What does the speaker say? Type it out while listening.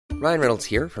Ryan Reynolds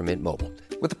here from Mint Mobile.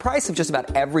 With the price of just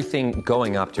about everything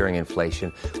going up during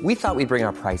inflation, we thought we'd bring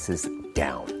our prices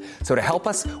down. So to help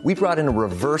us, we brought in a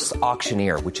reverse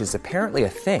auctioneer, which is apparently a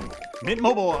thing. Mint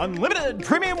Mobile Unlimited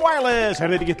Premium Wireless. How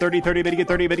to get 30, 30, bit to get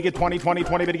 30, bit to get 20, 20,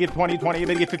 20, bit to get 20, 20,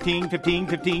 bit to get 15, 15,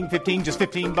 15, 15, just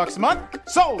 $15 a month?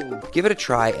 Sold! Give it a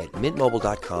try at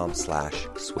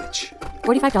mintmobile.com/switch.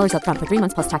 $45 up front for 3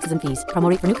 months plus taxes and fees. Promo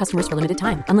rate for new customers for limited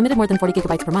time. Unlimited more than 40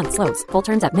 gigabytes per month. Slows full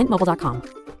terms at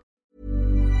mintmobile.com.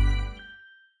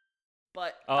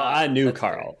 But I knew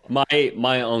Carl.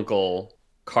 My uncle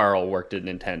Carl worked at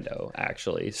Nintendo,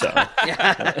 actually. So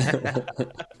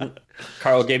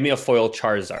Carl gave me a foil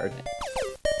Charizard.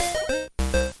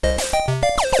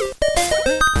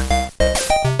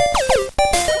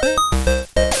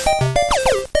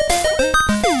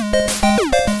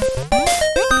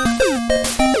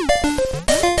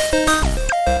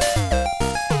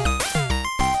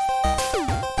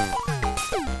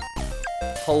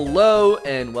 Hello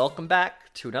and welcome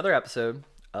back to another episode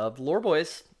of Lore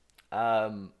Boys.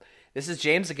 This is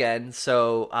James again.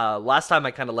 So last time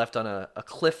I kind of left on a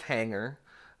cliffhanger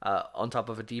on top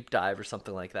of a deep dive or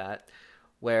something like that,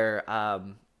 where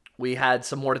we had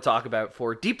some more to talk about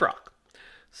for Deep Rock.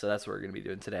 So that's what we're going to be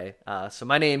doing today. So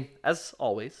my name, as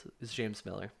always, is James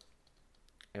Miller,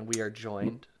 and we are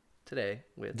joined today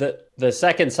with the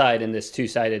second side in this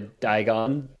two-sided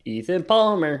diagon, Ethan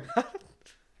Palmer.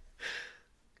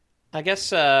 I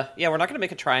guess, we're not going to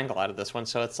make a triangle out of this one,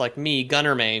 so it's like me,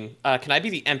 Gunnermain. Can I be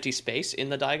the empty space in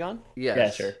the diagon? yes. Yeah,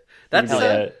 sure. That's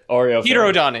Oreo. Peter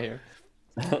O'Donoghue.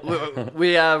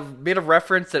 we have made a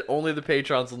reference that only the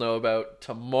patrons will know about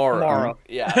tomorrow.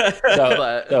 Yeah.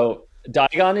 So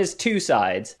diagon is two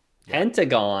sides.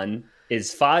 Pentagon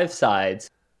is five sides.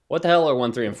 What the hell are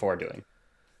 1, 3, and 4 doing?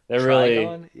 They're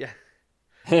Trigon? Yeah.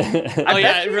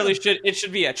 It really should. It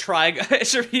should be a trigon. It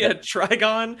should be a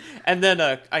trigon, and then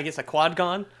I guess a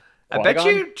quadgon. I bet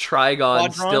you trigon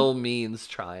Quadron? still means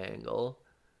triangle.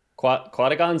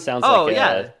 Quadagon sounds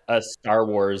a Star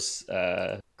Wars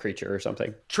creature or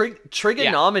something.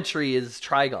 Trigonometry is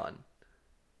trigon.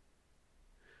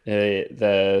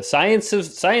 The science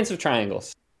of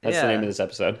triangles. That's the name of this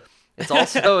episode. It's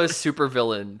also a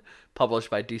supervillain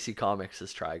published by DC Comics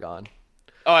as Trigon.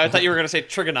 Oh, I thought you were going to say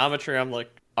trigonometry. I'm like,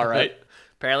 all right.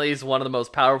 Apparently, he's one of the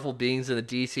most powerful beings in the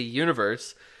DC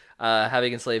universe,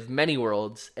 having enslaved many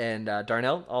worlds. And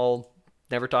Darnell, I'll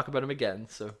never talk about him again.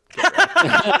 So,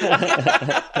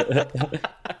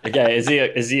 okay, is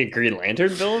he a Green Lantern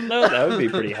villain though? That would be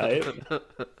pretty hype.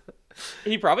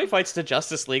 He probably fights the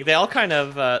Justice League. They all kind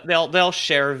of they'll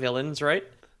share villains, right?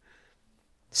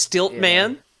 Stilt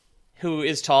Man, who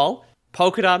is tall.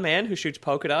 Polka Dot Man, who shoots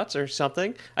polka dots or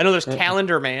something. I know there's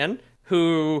Calendar Man,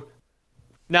 who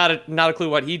not a clue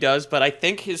what he does, but I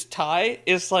think his tie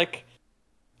is like,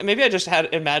 maybe I just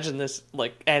had imagined this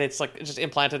like, and it's like just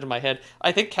implanted in my head.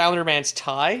 I think Calendar Man's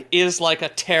tie is like a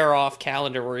tear off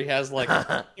calendar where he has like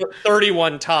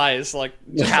 31 ties, like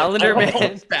Calendar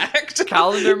Man stacked.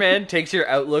 Calendar Man takes your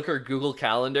Outlook or Google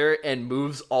Calendar and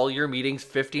moves all your meetings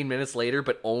 15 minutes later,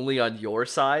 but only on your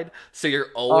side, so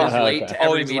you're always late to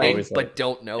every meeting, but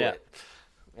don't know it.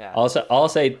 Yeah. Also, I'll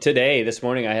say this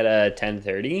morning I had a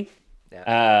 10:30.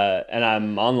 Yeah. And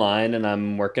I'm online and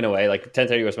I'm working away. Like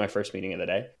 10:30 was my first meeting of the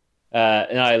day.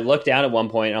 And I look down at one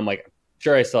point and I'm like,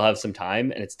 sure, I still have some time.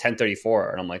 And it's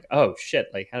 10:34. And I'm like, oh shit,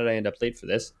 like how did I end up late for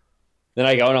this? Then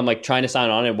I go and I'm like trying to sign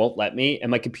on and it won't let me. And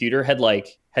my computer had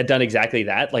done exactly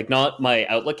that. Like not my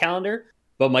Outlook calendar,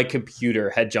 but my computer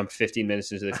had jumped 15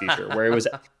 minutes into the future where it was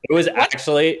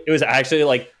actually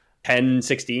like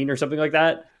 10:16 or something like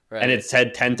that. Right. And it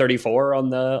said 10:34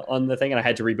 on the thing, and I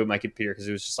had to reboot my computer because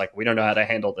it was just like, we don't know how to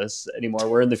handle this anymore.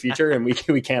 We're in the future, and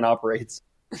we can't operate.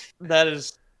 That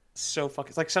is so fucking.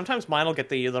 It's like sometimes mine will get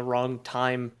the wrong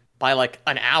time by like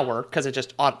an hour because it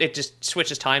just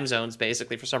switches time zones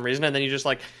basically for some reason, and then you just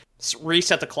like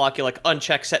reset the clock. You like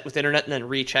uncheck set with internet and then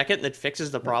recheck it, and it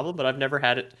fixes the problem. But I've never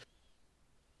had it.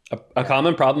 A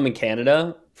common problem in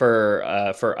Canada for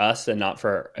us and not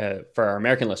for our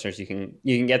American listeners, you can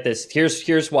get this.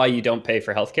 Here's why you don't pay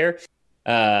for healthcare,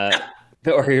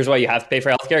 or here's why you have to pay for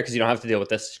healthcare because you don't have to deal with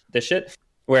this shit.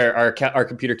 Where our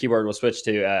computer keyboard will switch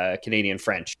to Canadian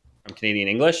French from Canadian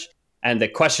English, and the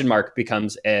question mark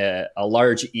becomes a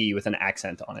large E with an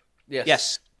accent on it.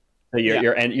 Yes. So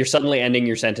you're suddenly ending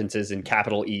your sentences in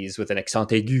capital E's with an accent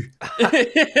aigu.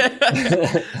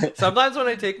 Sometimes when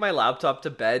I take my laptop to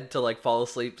bed to like fall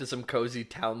asleep to some cozy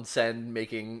Townsend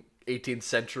making 18th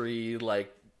century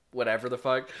like whatever the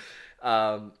fuck,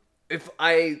 if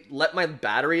I let my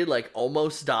battery like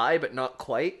almost die, but not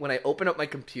quite, when I open up my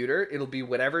computer, it'll be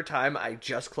whatever time I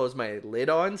just closed my lid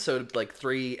on, so like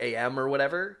 3 a.m. or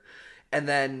whatever. And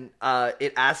then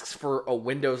it asks for a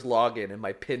Windows login, and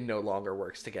my PIN no longer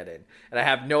works to get in. And I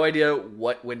have no idea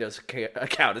what Windows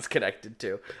account is connected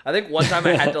to. I think one time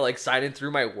I had to like sign in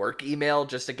through my work email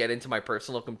just to get into my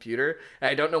personal computer. And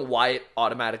I don't know why it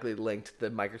automatically linked the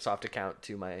Microsoft account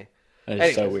to my...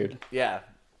 That's so weird. Yeah.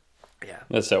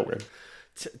 That's so weird.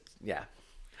 Yeah.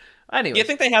 Anyway. Do you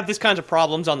think they have these kinds of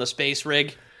problems on the space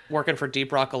rig working for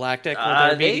Deep Rock Galactic?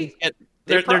 Where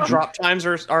their drop times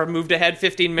are moved ahead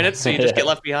 15 minutes, so you just get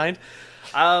left behind?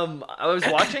 I was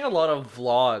watching a lot of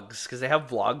vlogs, because they have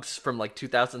vlogs from like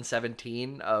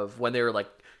 2017 of when they were like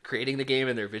creating the game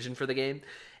and their vision for the game.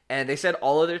 And they said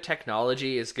all of their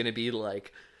technology is going to be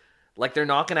like they're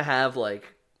not going to have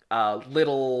like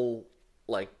little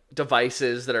like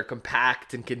devices that are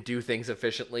compact and can do things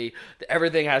efficiently.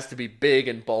 Everything has to be big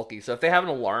and bulky. So if they have an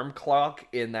alarm clock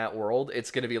in that world,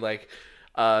 it's going to be like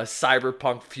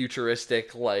cyberpunk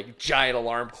futuristic like giant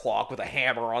alarm clock with a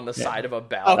hammer on the side of a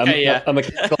bell. Okay, a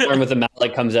mechanical arm with a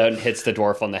mallet comes out and hits the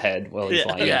dwarf on the head while he's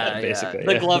flying. Basically.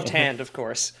 The gloved hand, of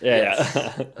course. Yeah.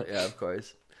 Of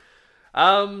course.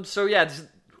 So yeah,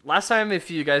 last time,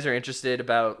 if you guys are interested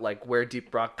about like where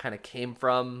Deep Rock kind of came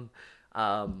from,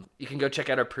 you can go check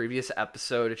out our previous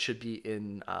episode. It should be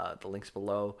in the links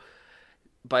below.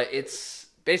 But it's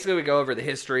basically, we go over the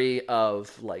history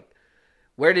of like,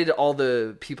 where did all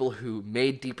the people who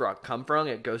made Deep Rock come from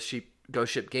at Ghost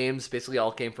Ship Games? Basically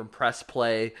all came from Press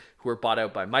Play, who were bought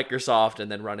out by Microsoft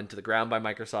and then run into the ground by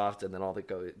Microsoft, and then all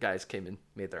the guys came and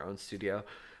made their own studio.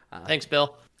 Thanks,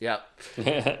 Bill. Yeah.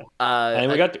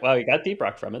 And we got Deep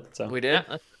Rock from it. So we did.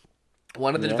 Yeah.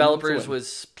 One of the developers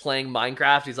was playing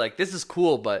Minecraft. He's like, this is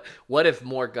cool, but what if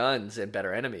more guns and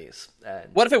better enemies? And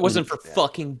What if it wasn't for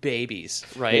fucking babies,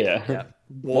 right? Yeah.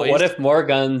 Boys. What if more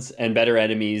guns and better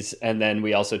enemies, and then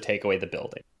we also take away the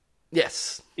building?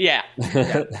 Yes. Yeah.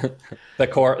 The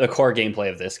core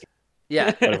gameplay of this game.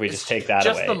 Yeah. What if we just take that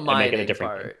Just away the and make it a mining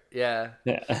different part. Yeah.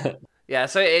 game? Yeah. Yeah,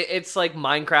 so it's like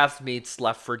Minecraft meets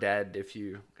Left 4 Dead if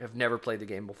you have never played the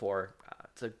game before.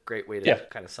 It's a great way to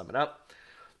kind of sum it up.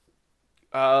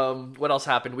 What else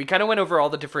happened? We kind of went over all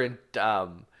the different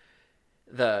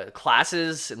the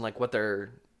classes and like what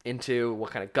they're into,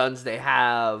 what kind of guns they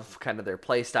have, kind of their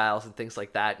play styles and things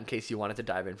like that, in case you wanted to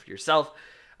dive in for yourself.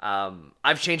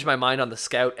 I've changed my mind on the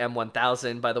Scout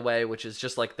M1000, by the way, which is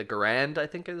just like the Garand, I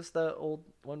think is the old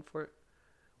one for it.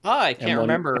 I can't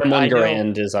remember. M1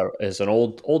 Garand is an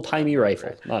old timey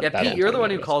rifle. Yeah, Pete, you're the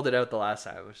one who called it out the last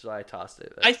time, which is why I tossed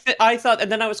it. I thought,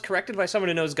 and then I was corrected by someone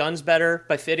who knows guns better,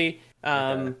 by Fitty.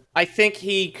 I think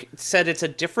he said it's a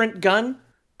different gun.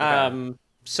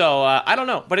 So I don't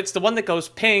know, but it's the one that goes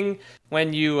ping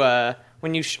when you've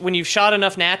shot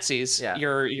enough Nazis. Yeah.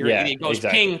 It goes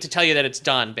ping to tell you that it's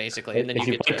done, basically, and then if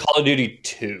you you get played to Call of Duty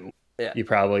 2, Yeah. you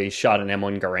probably shot an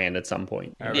M1 Garand at some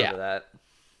point. I remember that.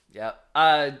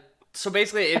 Yeah. So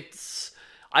basically,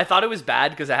 I thought it was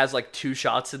bad because it has like 2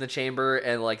 shots in the chamber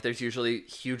and like there's usually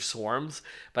huge swarms.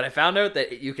 But I found out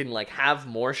that you can like have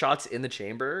more shots in the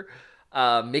chamber,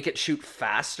 make it shoot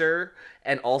faster,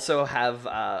 and also have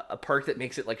a perk that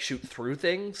makes it like shoot through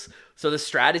things. So the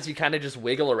strat is you kind of just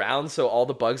wiggle around so all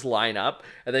the bugs line up,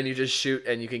 and then you just shoot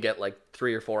and you can get like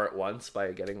 3 or 4 at once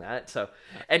by getting that. So,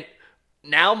 and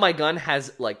now my gun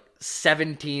has like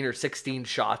 17 or 16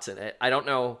 shots in it. I don't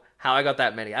know how I got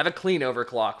that many. I have a clean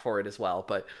overclock for it as well,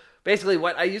 but basically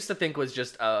what I used to think was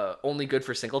just only good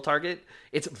for single target.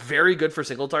 It's very good for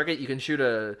single target. You can shoot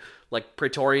a like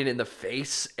Praetorian in the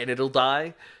face and it'll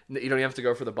die. You don't even have to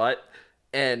go for the butt.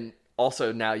 And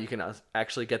also now you can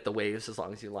actually get the waves as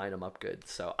long as you line them up good.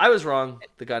 So I was wrong.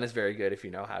 The gun is very good if you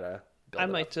know how to build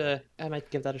it. I might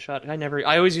give that a shot.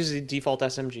 I always use the default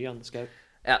SMG on the Scout.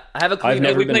 Yeah, I have a clean.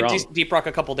 never We been played wrong. Deep Rock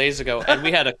a couple days ago, and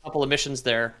we had a couple of missions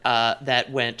there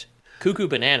that went cuckoo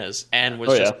bananas and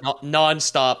was just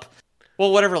non-stop.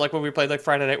 Well, whatever, like when we played like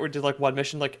Friday night, we did like one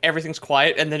mission, like everything's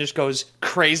quiet, and then just goes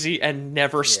crazy and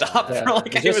never stopped.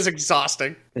 Like, it was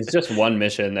exhausting. It's just one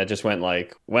mission that just went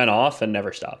off and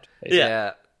never stopped.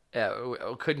 basically. Yeah,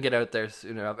 we couldn't get out there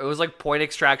soon enough. It was like point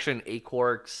extraction,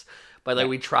 Quarks, but like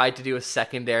we tried to do a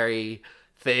secondary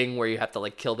thing where you have to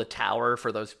like kill the tower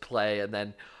for those who play, and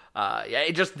then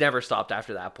it just never stopped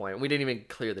after that point. We didn't even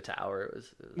clear the tower. It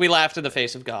was We laughed in the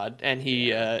face of God, and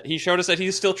he showed us that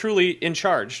he's still truly in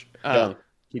charge on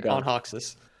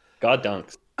Hoxus. God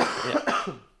dunks.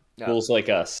 Fools like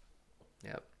us.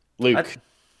 Yep. Luke,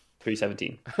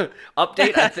 317.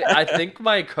 Update. I think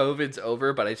my COVID's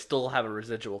over, but I still have a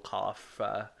residual cough.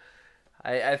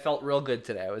 I felt real good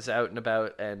today. I was out and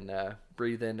about and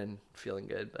breathing and feeling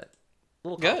good, but a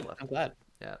little cough Good. left. I'm glad.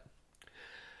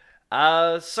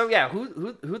 Yeah. So yeah,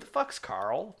 who the fuck's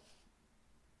Carl?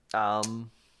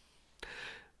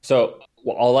 So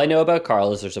all I know about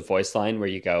Carl is there's a voice line where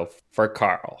you go for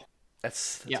Carl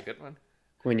That's Yeah. a good one.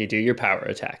 when you do your power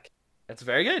attack. That's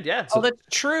very good. Yeah. Oh, that's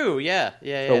true. Yeah.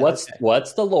 So what's okay.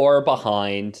 what's the lore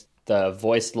behind the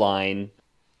voice line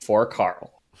for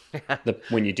Carl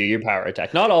when you do your power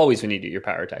attack? Not always when you do your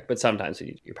power attack, but sometimes when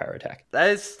you do your power attack.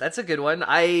 That's a good one.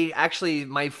 I actually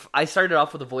I started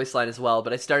off with a voice line as well,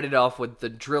 but I started off with the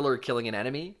driller killing an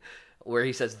enemy, where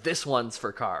he says, "This one's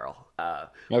for Carl."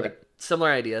 Okay.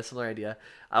 Similar idea.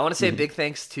 I want to say a big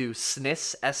thanks to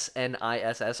Sniss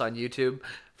SNISS on YouTube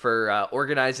for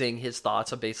organizing his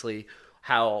thoughts on basically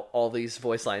how all these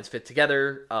voice lines fit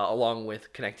together, along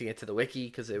with connecting it to the wiki,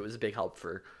 because it was a big help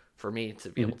for me to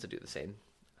be able to do the same.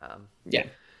 Yeah.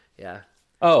 Yeah.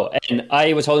 Oh, and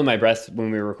I was holding my breath when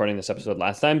we were recording this episode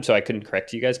last time, so I couldn't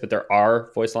correct you guys, but there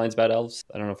are voice lines about elves.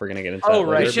 I don't know if we're going to get into that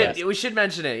right. later, We should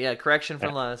mention it. Yeah, correction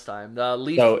from last time. The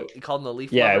leaf, So, you called them the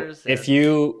leaf yeah, lovers. if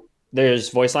there's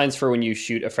voice lines for when you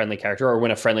shoot a friendly character or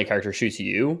when a friendly character shoots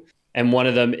you, and one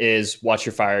of them is watch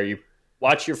your fire,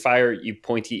 you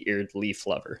pointy-eared leaf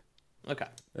lover, Okay.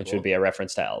 which would be a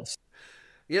reference to elves.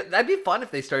 Yeah, that'd be fun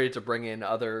if they started to bring in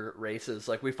other races.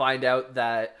 Like we find out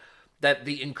that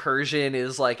the incursion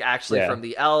is like actually Yeah. from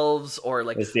the elves, or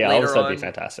like It's the later elves, on, that'd be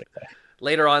fantastic.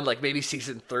 later on, like maybe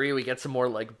season 3, we get some more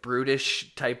like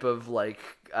brutish type of like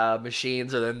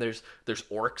machines, and then there's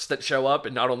orcs that show up,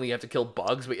 and not only you have to kill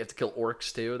bugs, but you have to kill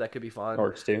orcs too. That could be fun.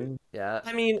 Orcs too. Yeah.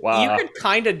 I mean, Wow. you could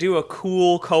kind of do a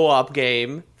cool co-op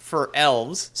game for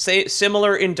elves, say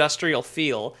similar industrial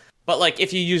feel, but like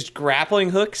if you used grappling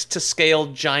hooks to scale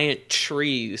giant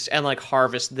trees and like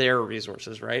harvest their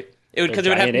resources, right? It would, because it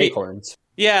would have to Giant be, acorns.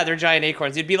 yeah, they're giant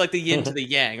acorns. It'd be like the yin to the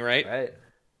yang, right? Right.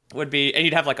 Would be, and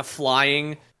you'd have like a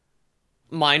flying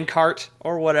mine cart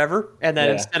or whatever, and then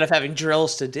Yeah. instead of having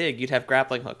drills to dig, you'd have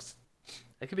grappling hooks.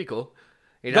 That could be cool.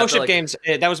 You'd have Ghost to, Ship like- Games,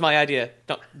 that was my idea.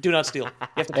 Do not steal. You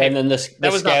have to pay. And then the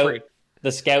was not free.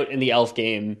 scout in the elf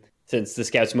game, since the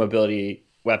scout's mobility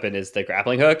weapon is the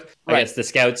grappling hook, I Right. guess the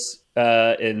scouts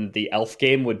in the elf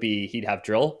game would be he'd have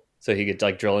drill, so he could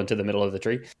like drill into the middle of the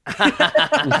tree.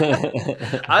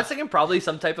 I was thinking probably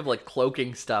some type of like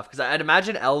cloaking stuff, because I'd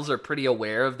imagine elves are pretty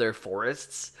aware of their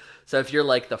forests. So if you're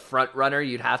like the front runner,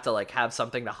 you'd have to like have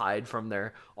something to hide from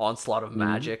their onslaught of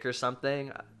magic or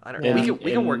something. I don't know. Yeah.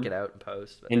 We can work it out in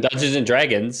post. But... In Dungeons and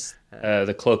Dragons,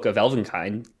 the cloak of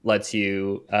Elvenkind lets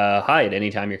you hide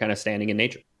anytime you're kind of standing in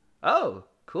nature, Oh,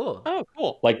 cool. Oh,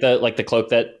 cool. like the cloak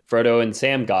that Frodo and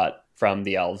Sam got from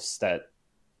the elves that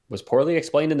was poorly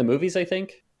explained in the movies, I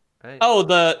think. Right. Oh,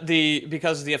 the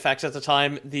because of the effects at the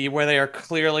time, where they are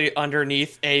clearly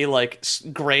underneath a like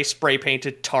gray spray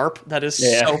painted tarp that is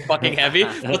Yeah. so fucking heavy,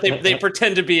 but they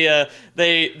pretend to be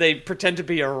they pretend to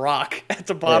be a rock at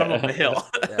the bottom of the hill.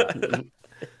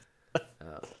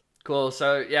 Cool.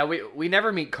 So yeah, we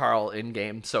never meet Carl in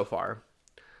game so far.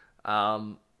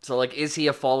 So like, is he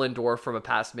a fallen dwarf from a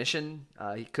past mission?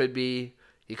 He could be.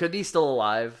 He could be still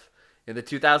alive. In the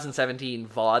 2017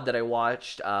 VOD that I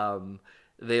watched,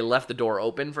 they left the door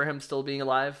open for him still being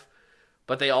alive,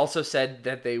 but they also said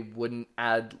that they wouldn't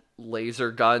add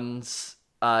laser guns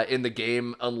in the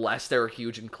game unless they were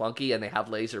huge and clunky, and they have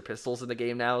laser pistols in the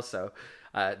game now. So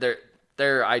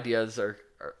their ideas are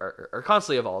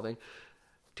constantly evolving.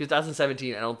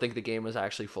 2017, I don't think the game was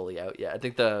actually fully out yet. I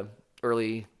think the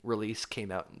early release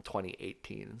came out in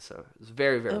 2018, so it was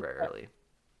very, very, very early.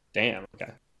 Damn.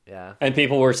 Okay. Yeah. And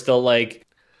people were still like,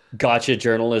 gotcha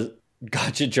journalism.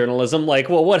 Like,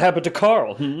 well, what happened to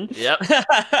Carl? Hmm? Yep.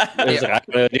 It was like, I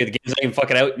don't know, dude, the game's not even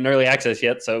fucking out in early access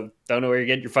yet, so don't know where you're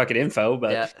getting your fucking info.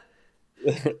 But Yeah.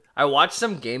 I watched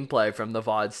some gameplay from the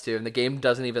VODs too, and the game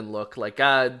doesn't even look like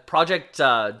Project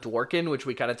Dworkin, which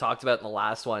we kind of talked about in the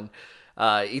last one.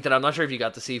 Ethan, I'm not sure if you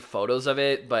got to see photos of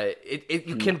it, but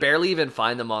you can barely even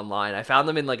find them online. I found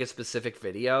them in like a specific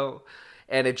video,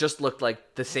 and it just looked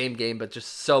like the same game, but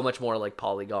just so much more like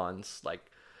polygons. Like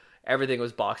everything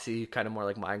was boxy, kind of more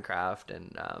like Minecraft,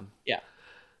 and Yeah.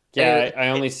 yeah, I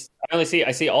only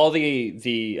see all the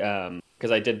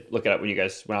because I did look it up when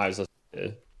I was listening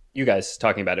to you guys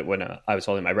talking about it when I was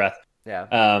holding my breath. yeah.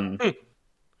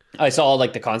 I saw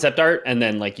like the concept art, and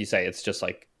then like you say, it's just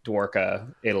like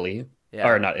Dwarka, Italy, Yeah.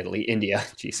 or not Italy, India.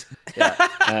 Jeez,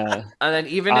 And then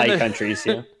even I in the countries.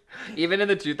 Yeah, even in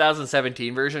the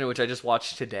 2017 version, which I just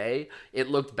watched today, it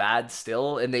looked bad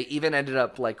still, and they even ended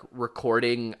up like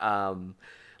recording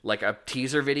like a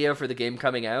teaser video for the game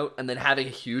coming out, and then having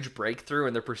a huge breakthrough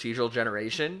in the procedural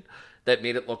generation. that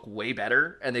made it look way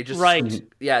better, and they just Right.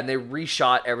 and they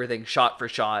reshot everything shot for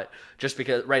shot just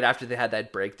because right after they had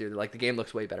that breakthrough, they're like, the game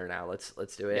looks way better now. Let's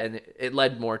do it, and it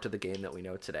led more to the game that we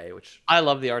know today, which I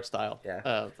love the art style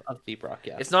Yeah. of Deep Rock.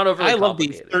 Yeah, it's not overly I love the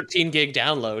complicated. 13 gig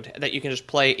download that you can just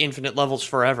play infinite levels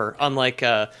forever. Unlike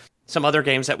some other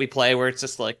games that we play where it's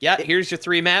just like, here's your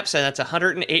 3 maps and that's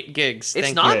 108 gigs. It's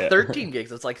Thank not you. 13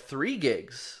 gigs. It's like 3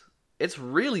 gigs. It's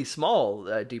really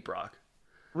small, Deep Rock.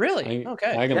 Really?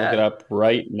 Okay. I can Yeah. look it up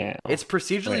right now. It's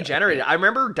procedurally Yeah. generated. I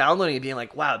remember downloading it being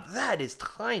like, wow, that is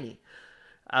tiny.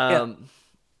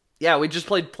 Yeah, we just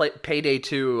played Payday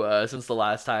 2 since the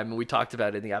last time, and we talked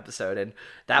about it in the episode, and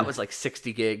that was like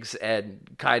 60 gigs and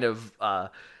kind of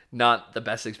not the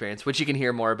best experience, which you can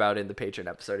hear more about in the Patreon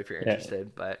episode if you're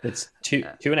interested. But It's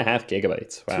 2.5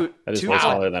 gigabytes. Wow, that is two- way wow.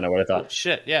 smaller than I would have thought.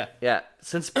 Shit, yeah. yeah,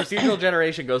 since procedural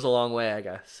generation goes a long way, I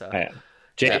guess. So. Yeah.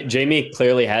 Jamie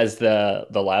clearly has the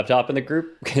laptop in the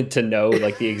group to know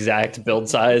like the exact build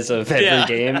size of every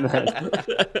game,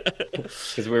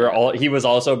 because he was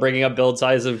also bringing up build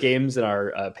size of games in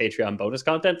our Patreon bonus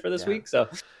content for this week. So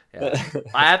Yeah.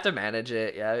 I have to manage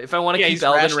it. Yeah, if I want to Yeah, keep he's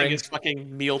Elden rationing Ring. his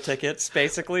fucking meal tickets,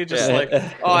 basically. Just Yeah. like,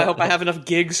 oh, I hope I have enough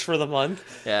gigs for the month.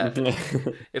 Yeah.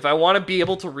 If I want to be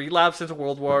able to relapse into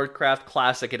World of Warcraft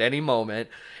Classic at any moment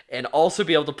and also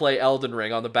be able to play Elden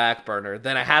Ring on the back burner,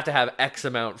 then I have to have X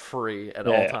amount free at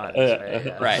all times. Right.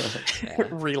 Yeah.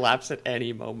 Right. Relapse at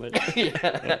any moment.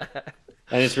 Yeah.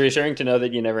 and it's reassuring to know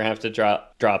that you never have to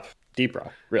drop Deep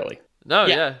Rock. Really, No,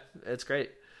 Yeah. yeah. It's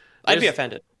great. I'd be There's-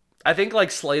 offended. I think like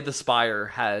Slay the Spire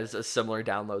has a similar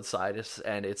download size,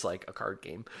 and it's like a card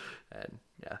game, and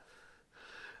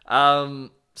yeah.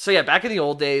 So yeah, back in the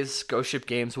old days, Ghost Ship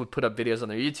Games would put up videos on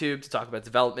their YouTube to talk about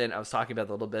development. I was talking about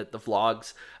a little bit the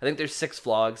vlogs. I think there's 6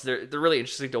 vlogs. They're really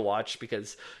interesting to watch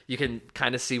because you can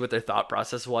kind of see what their thought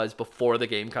process was before the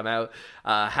game come out.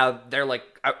 How they're like,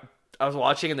 I was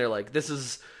watching and they're like,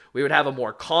 we would have a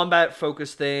more combat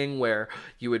focused thing where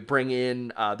you would bring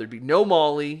in, there'd be no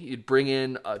Molly, you'd bring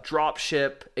in a drop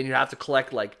ship, and you'd have to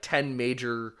collect like 10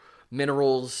 major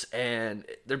minerals, and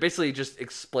they're basically just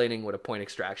explaining what a point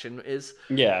extraction is.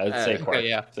 yeah, it's safe okay,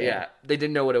 yeah. So, Yeah, they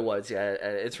didn't know what it was. Yeah,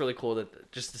 it's really cool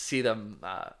that just to see them,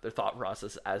 their thought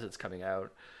process as it's coming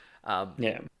out.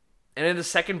 yeah. And in the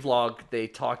second vlog, they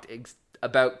talked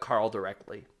about Carl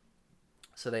directly.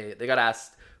 So they got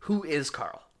asked, who is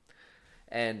Carl?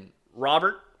 And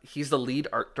Robert, he's the lead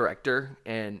art director.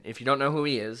 And if you don't know who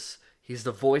he is, he's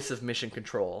the voice of Mission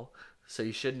Control. So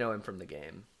you should know him from the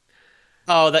game.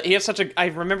 Oh, that he has such a. I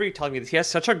remember you telling me this. He has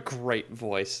such a great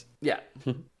voice. Yeah.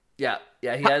 Yeah. He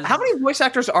has. How many voice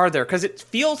actors are there? Because it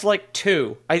feels like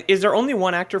 2. Is there only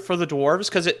 1 actor for the dwarves?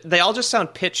 Because they all just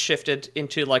sound pitch shifted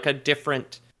into like a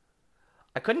different.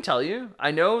 I couldn't tell you.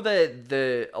 I know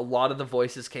that a lot of the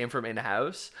voices came from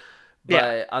in-house, but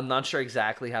Yeah. I'm not sure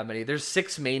exactly how many. There's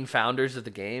 6 main founders of the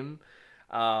game.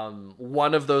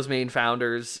 One of those main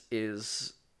founders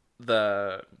is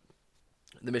the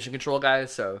Mission Control guy,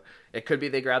 so it could be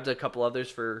they grabbed a couple others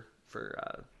for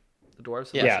the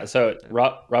dwarves. Yeah, so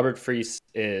Robert Fries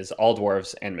is all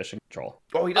dwarves and Mission Control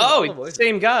Oh, he does all the Oh, voices.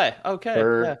 same guy. Okay.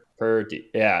 per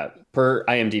yeah. per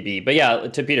IMDb. But yeah,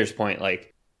 to Peter's point,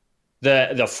 like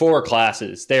the 4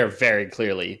 classes, they are very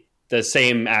clearly the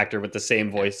same actor with the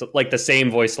same voice, like the same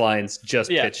voice lines,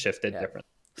 just Yeah. pitch shifted different.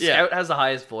 Scout has the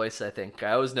highest voice, I think.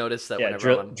 I always notice that Yeah,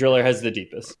 whenever Driller has the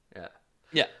deepest. yeah.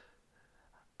 Yeah.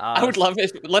 I would love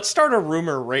it. Let's start a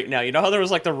rumor right now. You know how there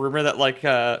was like the rumor that like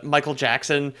Michael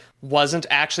Jackson wasn't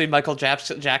actually Michael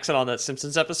Jackson on that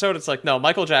Simpsons episode? It's like, no,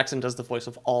 Michael Jackson does the voice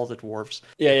of all the dwarves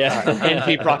Yeah. in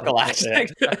Deep Rock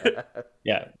Galactic.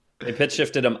 Yeah. They pitch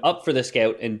shifted him up for the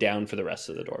Scout and down for the rest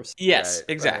of the dwarves. Yes, Right,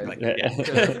 exactly.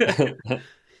 right. Yeah.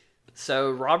 So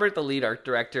Robert, the lead art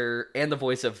director and the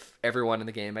voice of everyone in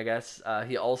the game, I guess,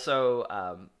 he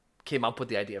also came up with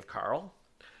the idea of Carl.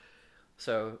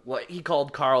 So what he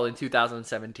called Carl in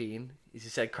 2017 is he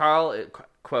said,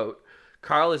 quote,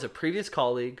 Carl is a previous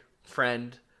colleague,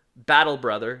 friend, battle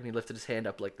brother, and he lifted his hand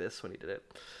up like this when he did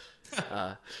it.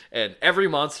 And every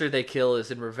monster they kill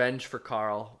is in revenge for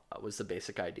Carl, was the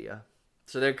basic idea.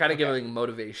 So they're kind of giving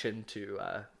motivation to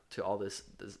all this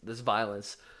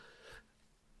violence.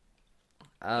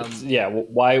 Yeah,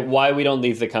 why we don't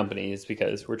leave the company is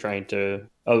because we're trying to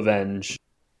avenge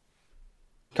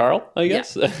Carl, I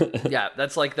guess. Yeah,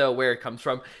 that's like where it comes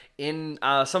from. In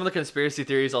some of the conspiracy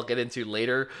theories I'll get into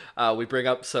later, we bring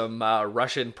up some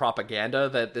Russian propaganda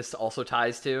that this also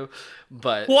ties to.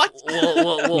 But What?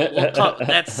 We'll talk,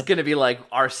 that's going to be like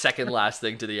our second last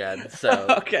thing to the end. So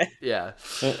Okay. yeah.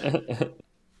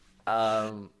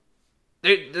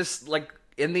 There's like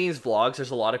in these vlogs,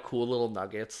 there's a lot of cool little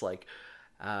nuggets. Like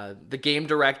The game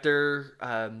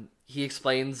director, he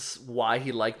explains why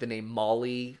he liked the name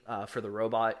Molly for the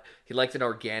robot. He liked an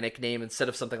organic name instead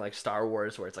of something like Star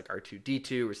Wars where it's like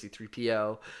R2-D2 or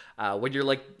C-3PO. When you're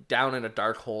like down in a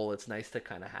dark hole, it's nice to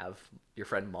kind of have your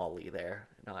friend Molly there.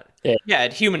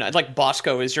 And humanoid. Like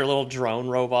Bosco is your little drone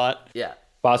robot. Yeah.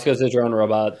 Bosco's the drone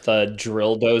robot. The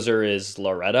drill dozer is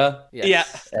Loretta.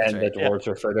 Yes, Yeah. And the dwarves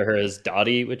refer to her as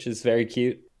Dottie, which is very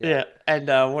cute. Yeah, and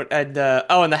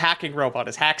the hacking robot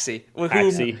is Haxie, who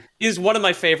Haxie. is one of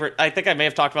my favorite. I think I may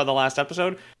have talked about in the last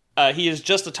episode. He is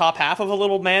just the top half of a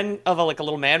little man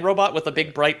robot with a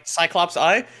big bright cyclops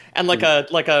eye and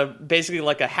basically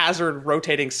like a hazard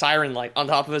rotating siren light on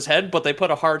top of his head, but they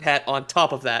put a hard hat on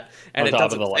top of that, and it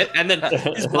doesn't. And then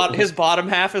his bottom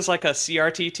half is like a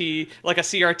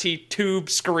CRT tube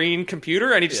screen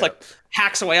computer, and he just like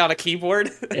hacks away on a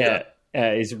keyboard. Yeah.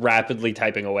 He's rapidly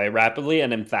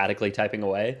and emphatically typing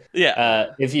away.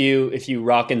 Yeah. If you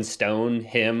rock and stone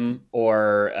him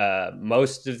or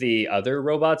most of the other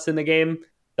robots in the game,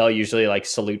 they'll usually like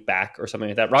salute back or something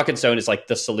like that. Rock and stone is like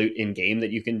the salute in game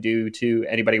that you can do to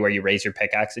anybody where you raise your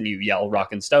pickaxe and you yell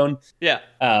rock and stone. Yeah.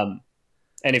 And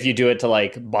if you do it to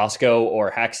like Bosco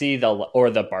or Haxie, or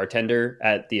the bartender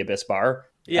at the Abyss Bar,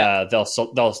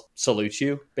 they'll salute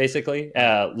you basically.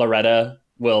 Loretta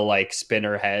will like spin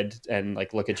her head and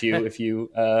like look at you if you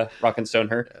rock and stone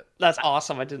her. That's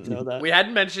awesome. I didn't know that. We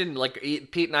hadn't mentioned, like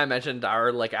Pete and I mentioned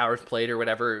our like hours played or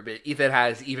whatever, but Ethan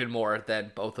has even more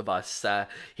than both of us.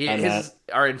 His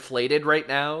are inflated right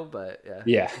now, but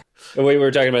yeah. We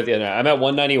were talking about the other night. I'm at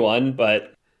 191,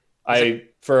 but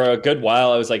for a good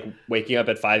while I was like waking up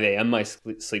at 5 a.m. My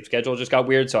sleep schedule just got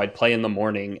weird, so I'd play in the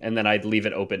morning and then I'd leave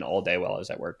it open all day while I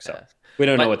was at work. So we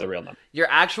don't know what the real number. Your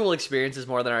actual experience is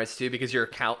more than ours too, because your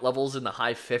account level's in the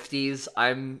high 50s.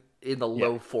 I'm in the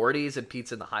low 40s, and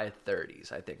Pete's in the high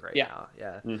 30s, I think, now.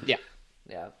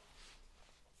 Yeah.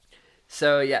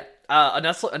 So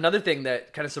another thing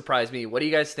that kind of surprised me. What do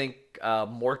you guys think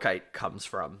Morkite comes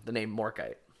from? The name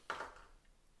Morkite.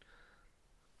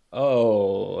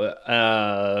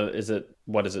 Is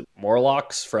it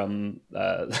Morlocks from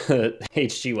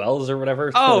H.G. Wells or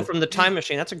whatever? Oh, from the Time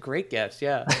Machine. That's a great guess.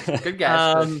 Yeah, good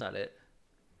guess. That's not it.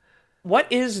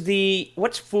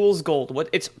 What's fool's gold?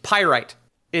 It's pyrite.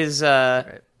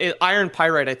 Iron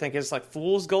pyrite, I think, is like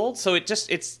fool's gold. So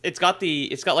it's got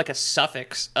like a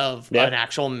suffix of an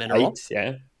actual mineral.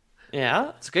 Right, yeah.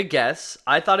 It's a good guess.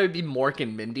 I thought it would be Mork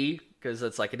and Mindy because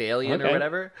it's like an alien or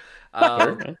whatever.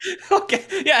 Okay,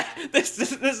 yeah.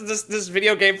 This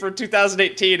video game from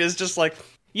 2018 is just like,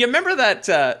 you remember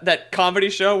that comedy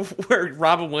show where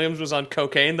Robin Williams was on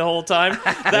cocaine the whole time?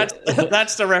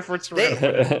 That's the reference.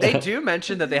 They do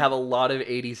mention that they have a lot of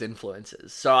 80s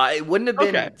influences, so it wouldn't have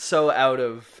been so out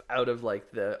of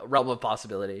like the realm of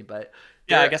possibility. But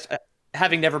I guess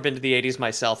having never been to the 80s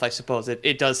myself, I suppose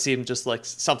it does seem just like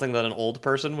something that an old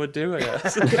person would do, I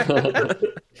guess.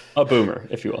 A boomer,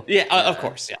 if you will. Yeah, of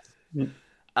course, yeah.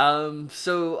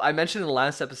 So I mentioned in the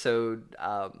last episode,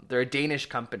 they're a Danish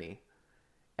company,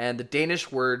 and the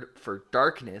Danish word for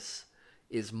darkness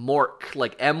is mork,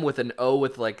 like M with an O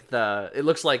with like it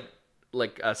looks like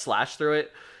a slash through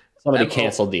it. Somebody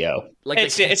canceled the O. Like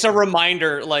it's a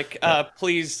reminder, like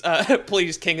please,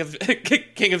 King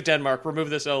of Denmark, remove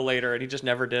this O later, and he just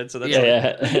never did. So that's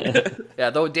yeah.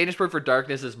 The Danish word for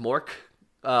darkness is mork,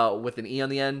 with an E on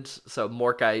the end. So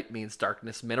morkite means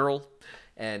darkness mineral,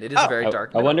 and it is very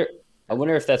dark. I wonder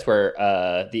if that's where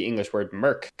the English word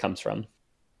murk comes from.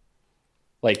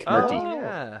 Like murky.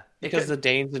 Yeah, because the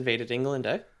Danes invaded England,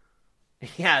 eh?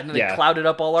 Yeah, and then they clouded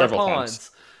up all our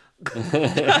ponds.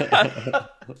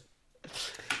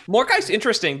 Morkite's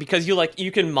interesting because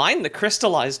you can mine the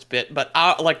crystallized bit, but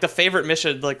like the favorite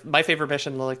mission, like my favorite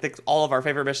mission, like all of our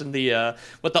favorite mission,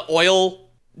 with the oil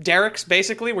derricks,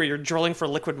 basically, where you're drilling for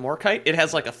liquid morkite, it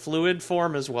has like a fluid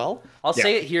form as well. I'll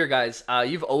say it here, guys.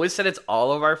 You've always said it's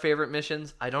all of our favorite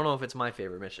missions. I don't know if it's my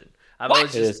favorite mission.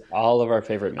 It is all of our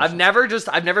favorite missions.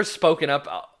 I've never spoken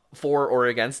up for or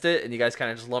against it, and you guys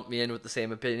kind of just lump me in with the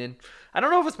same opinion. I don't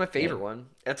know if it's my favorite one.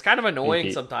 It's kind of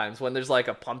annoying sometimes when there's like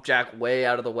a pump jack way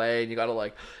out of the way, and you got to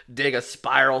like dig a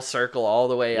spiral circle all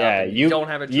the way up. Yeah, you don't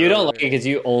have a. You don't like it because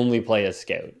you only play as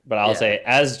scout. But I'll say,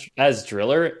 as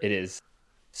driller, it is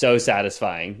so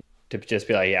satisfying to just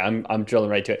be like, yeah, I'm drilling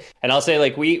right to it. And I'll say,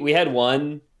 like, we had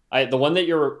one. The one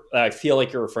that I feel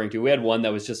like you're referring to, we had one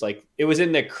that was just like, it was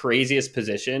in the craziest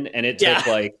position, and it took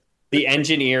like the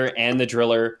engineer and the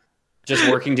driller just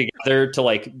working together to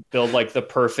like build like the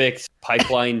perfect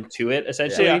pipeline to it,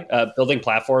 essentially. Building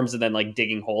platforms and then like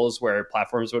digging holes where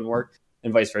platforms wouldn't work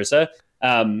and vice versa.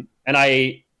 And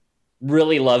I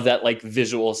really love that like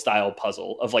visual style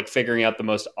puzzle of like figuring out the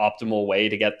most optimal way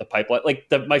to get the pipeline.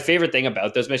 Like my favorite thing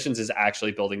about those missions is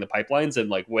actually building the pipelines, and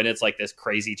like when it's like this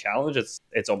crazy challenge,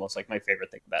 it's almost like my favorite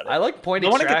thing about it. I like point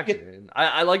extraction.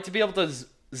 I like to be able to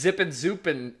zip and zoop,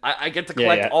 and I get to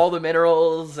collect all the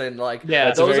minerals, and like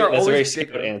that's those a are always very big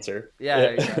stupid answer. Yeah,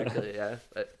 exactly. Yeah,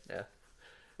 but, yeah.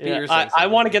 I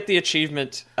want to get the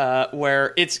achievement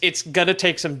where it's gonna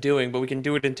take some doing, but we can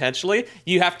do it intentionally.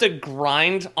 You have to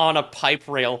grind on a pipe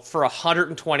rail for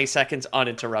 120 seconds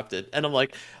uninterrupted, and I'm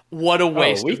like, what a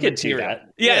waste! We of could do material.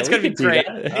 that. Yeah, it's gonna be great.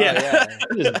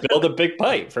 Just build a big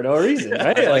pipe for no reason,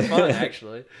 right? Like fun,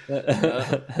 actually.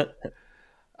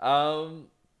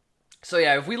 So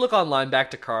yeah, if we look online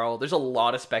back to Carl, there's a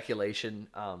lot of speculation.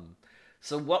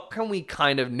 So what can we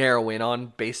kind of narrow in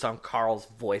on based on Carl's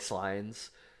voice lines?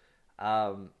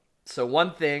 So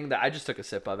one thing that I just took a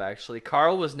sip of, actually,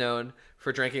 Carl was known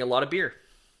for drinking a lot of beer.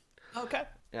 Okay.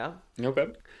 Yeah. Okay.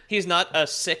 He's not a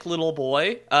sick little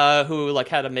boy who like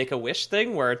had a Make-A-Wish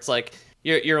thing where it's like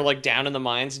you're like down in the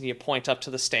mines and you point up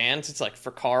to the stands. It's like for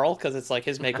Carl, because it's like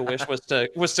his Make-A-Wish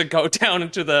was to go down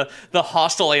into the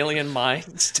hostile alien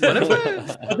mines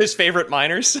with his favorite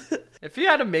miners. If you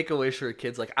had a Make-A-Wish for a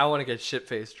kid's like, I want to get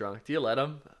shit-faced drunk, do you let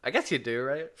him? I guess you do,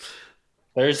 right?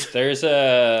 I was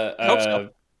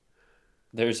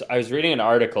reading an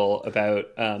article about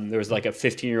there was like a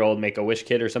 15-year-old Make-A-Wish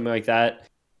kid or something like that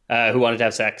who wanted to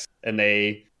have sex, and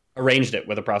they arranged it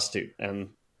with a prostitute and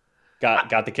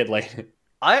got the kid laid.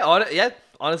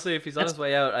 Honestly, if he's on his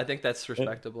way out, I think that's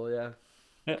respectable. Yeah.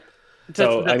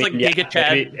 So that's like Giga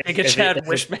Chad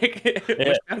Wish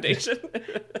Foundation.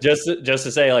 just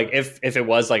to say, like, if it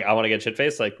was like I want to get shit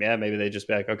faced, like, yeah, maybe they just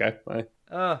be like, okay, bye.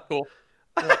 Cool.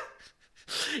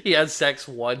 He has sex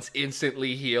once,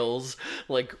 instantly heals,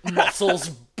 like muscles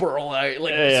burl out,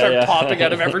 like start popping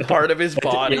out of every part of his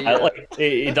body. Yeah, like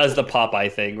he does the Popeye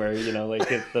thing where, you know, like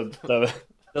the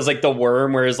does like the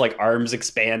worm where his like arms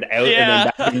expand out and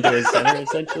then back into his center,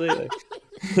 essentially. Like.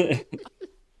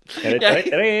 He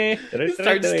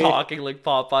starts talking like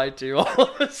Popeye too all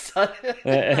of a sudden.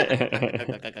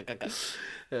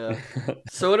 Yeah.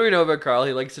 So what do we know about Carl?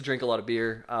 He likes to drink a lot of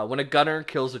beer. When a gunner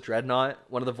kills a dreadnought,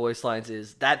 one of the voice lines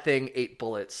is, "That thing ate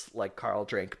bullets like Carl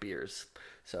drank beers."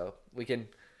 So we can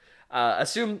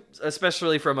assume,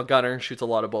 especially from a gunner, shoots a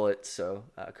lot of bullets. So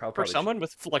Carl For someone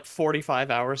with like 45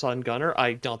 hours on gunner,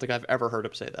 I don't think I've ever heard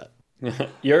him say that.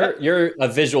 You're a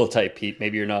visual type, Pete.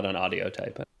 Maybe you're not an audio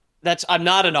type. I'm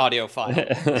not an audiophile.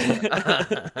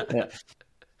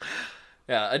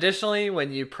 Yeah. Additionally,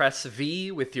 when you press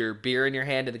V with your beer in your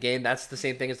hand in the game, that's the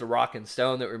same thing as the rock and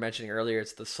stone that we were mentioning earlier.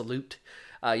 It's the salute.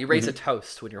 You raise a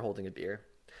toast when you're holding a beer.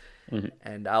 Mm-hmm.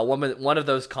 And one of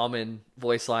those common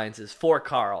voice lines is for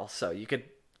Carl. So you could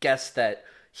guess that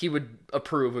he would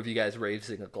approve of you guys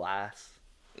raising a glass.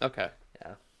 Okay.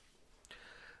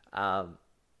 Yeah.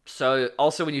 So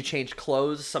also when you change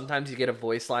clothes, sometimes you get a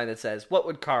voice line that says, "What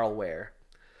would Carl wear?"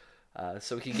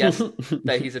 So we can guess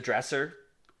that he's a dresser,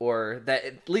 or that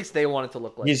at least they want it to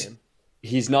look like him.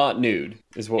 He's not nude,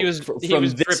 is what he was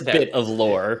this bit of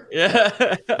lore.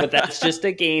 Yeah. But that's just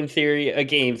a game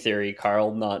theory,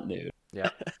 Carl, not nude. Yeah.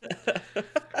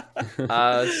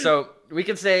 So we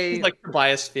can say he's like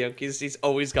Tobias Funk. He's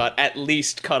always got at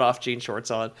least cut off jean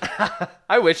shorts on.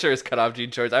 I wish there was cut off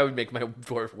jean shorts. I would make my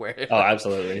dwarf wear it. Oh,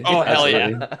 absolutely. Oh, hell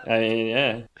absolutely. yeah. I mean,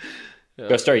 yeah.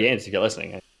 Go Star Games if you're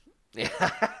listening. Yeah.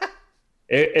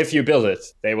 If you build it,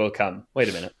 they will come. Wait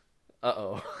a minute.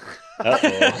 Uh-oh.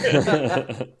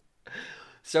 Uh-oh.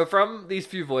 So from these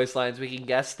few voice lines, we can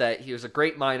guess that he was a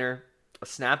great miner, a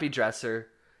snappy dresser,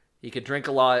 he could drink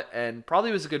a lot, and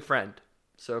probably was a good friend.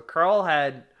 So Carl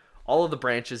had all of the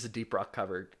branches of Deep Rock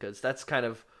covered, because that's kind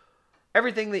of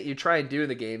everything that you try and do in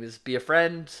the game is be a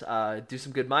friend, do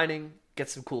some good mining, get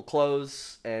some cool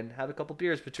clothes, and have a couple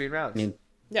beers between rounds.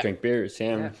 Drink beers,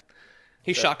 yeah.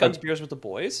 He shotguns beers with the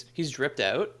boys, he's dripped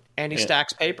out, and he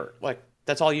stacks paper. Like,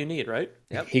 that's all you need, right?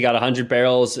 Yep. He got 100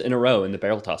 barrels in a row in the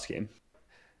barrel toss game.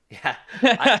 Yeah.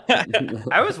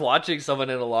 I was watching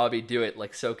someone in a lobby do it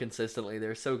like so consistently.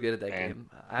 They're so good at that game.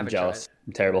 I haven't I'm jealous. tried.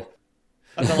 I'm terrible.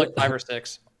 I've done like 5 or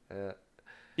 6.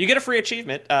 You get a free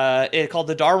achievement called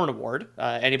the Darwin Award.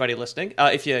 Anybody listening,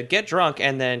 if you get drunk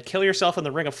and then kill yourself in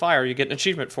the ring of fire, you get an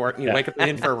achievement for it, and you wake up in the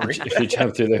infirmary. If you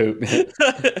jump through the hoop.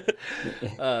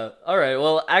 All right.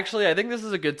 Well, actually, I think this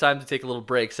is a good time to take a little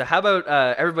break. So how about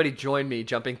everybody join me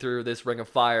jumping through this ring of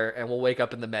fire, and we'll wake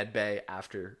up in the med bay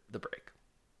after the break.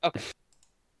 Okay.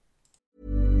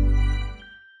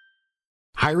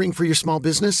 Hiring for your small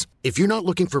business? If you're not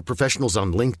looking for professionals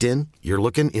on LinkedIn, you're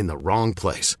looking in the wrong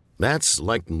place. That's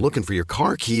like looking for your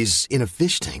car keys in a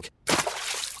fish tank.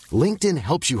 LinkedIn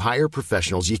helps you hire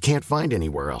professionals you can't find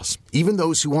anywhere else, even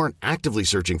those who aren't actively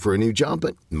searching for a new job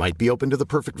but might be open to the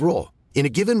perfect role. In a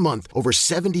given month, over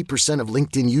 70% of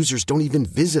LinkedIn users don't even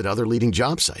visit other leading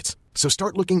job sites. So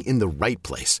start looking in the right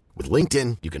place. With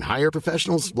LinkedIn, you can hire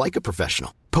professionals like a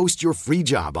professional. Post your free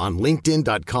job on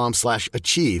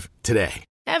linkedin.com/achieve today.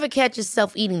 Ever catch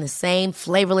yourself eating the same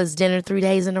flavorless dinner 3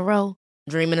 days in a row?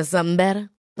 Dreaming of something better?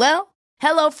 Well,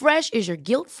 HelloFresh is your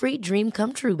guilt-free dream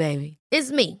come true, baby.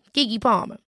 It's me, Keke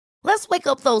Palmer. Let's wake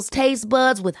up those taste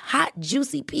buds with hot,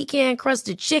 juicy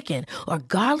pecan-crusted chicken or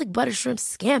garlic butter shrimp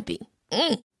scampi.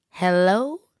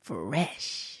 Hello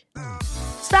Fresh.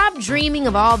 Stop dreaming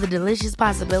of all the delicious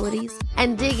possibilities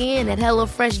and dig in at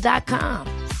HelloFresh.com.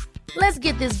 Let's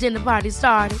get this dinner party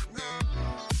started.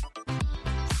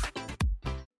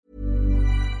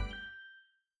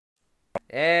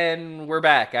 And we're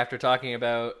back after talking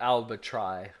about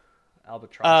albatrosses.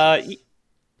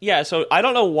 Yeah, so I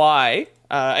don't know why.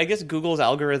 I guess Google's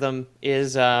algorithm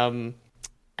is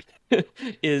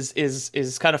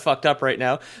is kind of fucked up right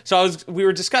now. So we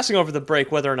were discussing over the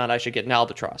break whether or not I should get an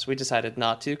albatross. We decided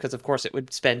not to because, of course, it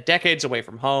would spend decades away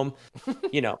from home,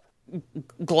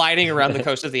 gliding around the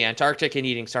coast of the Antarctic and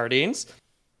eating sardines.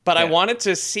 But I wanted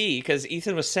to see, because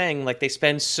Ethan was saying like they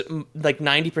spend like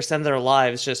 90% of their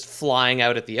lives just flying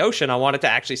out at the ocean. I wanted to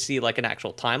actually see like an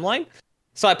actual timeline.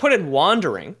 So I put in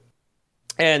wandering,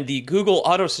 and the Google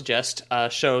auto-suggest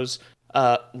shows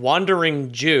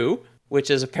wandering Jew, which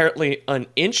is apparently an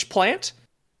inch plant.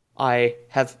 I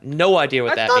have no idea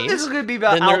what that means. I thought this was going to be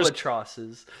about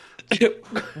albatrosses.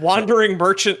 Wandering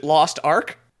Merchant Lost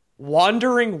Ark.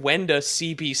 Wandering Wenda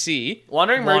CBC.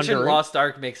 Wandering Merchant Lost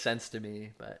Ark makes sense to me,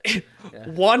 but yeah.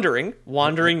 Wandering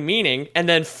meaning, and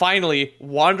then finally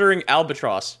Wandering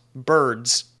Albatross,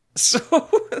 birds. So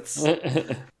it's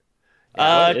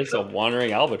it's a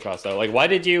wandering albatross though. Like, why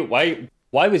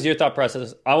was your thought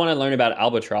process? I want to learn about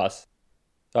albatross,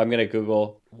 so I'm gonna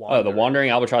Google. Oh, the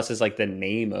wandering albatross is like the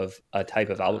name of a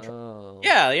type of albatross. Oh.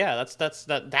 Yeah,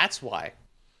 that's why.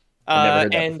 I've never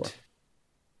heard that before.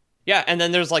 Yeah, and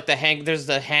then there's like there's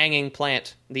the hanging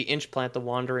plant, the inch plant, the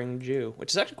wandering Jew, which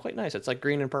is actually quite nice. It's like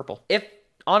green and purple. If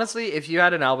you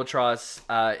had an albatross,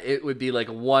 it would be like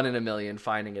 1 in a million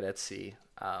finding it at sea,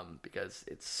 because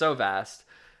it's so vast.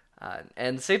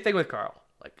 And same thing with Carl.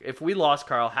 Like, if we lost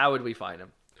Carl, how would we find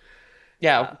him?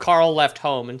 Yeah, Carl left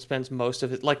home and spends most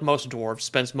of it, like most dwarves,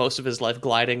 spends most of his life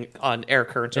gliding on air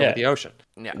currents over the ocean.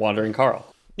 Yeah. Wandering Carl.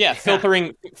 Yeah,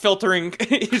 filtering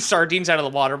his sardines out of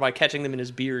the water by catching them in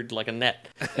his beard like a net.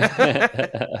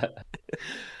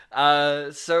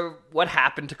 So what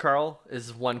happened to Carl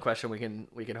is one question we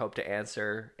can hope to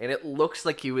answer, and it looks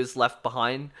like he was left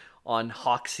behind on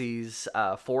Hoxie's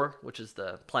 4, which is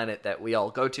the planet that we all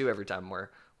go to every time we're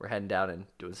heading down and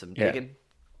doing some digging.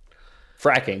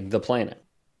 Fracking the planet.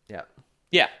 Yeah.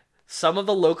 Yeah. Some of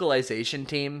the localization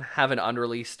team have an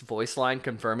unreleased voice line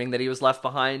confirming that he was left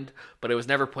behind, but it was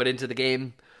never put into the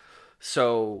game.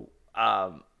 So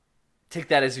take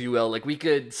that as you will. Like, we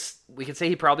could say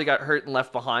he probably got hurt and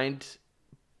left behind,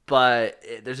 but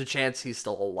there's a chance he's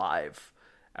still alive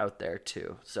out there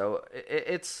too. So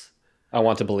it's. I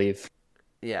want to believe.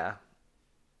 Yeah.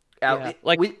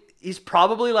 He's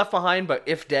probably left behind, but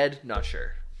if dead, not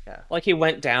sure. Yeah. Like, he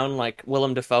went down like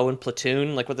Willem Dafoe in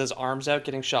Platoon, like with his arms out,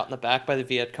 getting shot in the back by the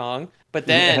Viet Cong. But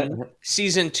then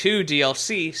Season 2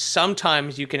 DLC,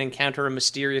 sometimes you can encounter a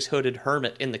mysterious hooded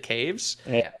hermit in the caves.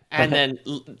 Yeah. And then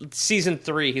Season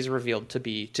 3, he's revealed to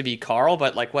be Carl,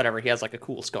 but like whatever, he has like a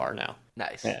cool scar now.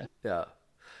 Nice. Yeah.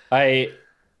 I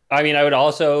mean, I would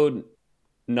also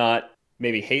not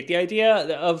maybe hate the idea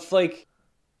of, like,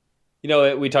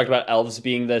 we talked about elves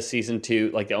being the Season 2,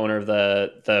 like the owner of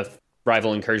the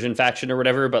rival incursion faction or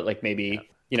whatever, but like maybe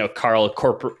Carl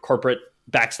corporate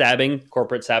backstabbing,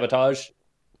 corporate sabotage,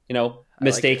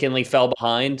 mistakenly fell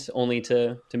behind only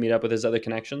to meet up with his other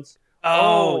connections.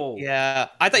 Oh yeah,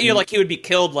 I thought he would be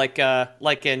killed like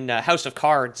in House of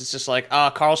Cards. It's just like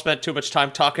Carl spent too much time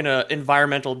talking to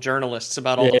environmental journalists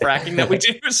about all the fracking that we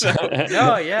do. So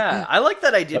no, yeah, I like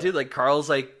that idea too. Like, Carl's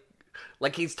like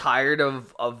he's tired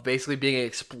of basically being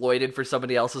exploited for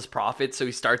somebody else's profit, so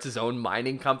he starts his own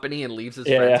mining company and leaves his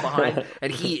friends behind.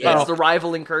 And he is the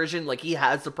rival incursion. Like, he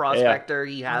has the prospector,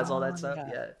 he has all that stuff.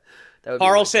 Yeah, that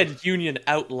Carl said Union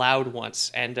out loud once,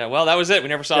 and that was it. We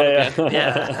never saw him again.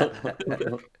 Yeah.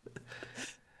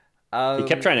 He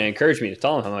kept trying to encourage me to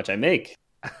tell him how much I make.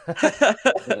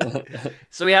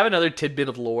 So we have another tidbit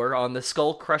of lore on the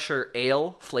Skull Crusher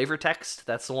Ale flavor text.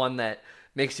 That's the one that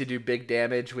makes you do big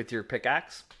damage with your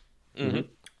pickaxe.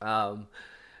 Mm-hmm.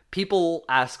 People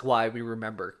ask why we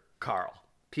remember Carl.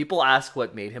 People ask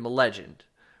what made him a legend.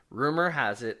 Rumor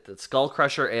has it that Skull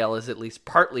Crusher Ale is at least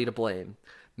partly to blame.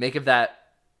 Make of that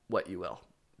what you will.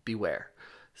 Beware.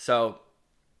 So,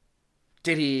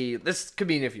 this could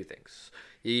mean a few things.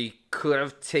 He could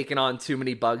have taken on too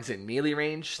many bugs in melee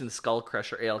range, since Skull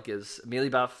Crusher Ale gives a melee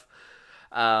buff.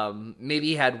 Maybe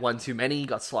he had one too many,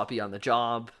 got sloppy on the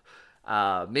job.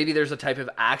 Maybe there's a type of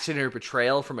action or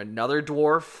betrayal from another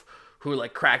dwarf who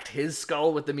like cracked his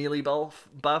skull with the melee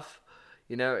buff.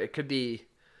 You know, it could be.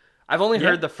 I've only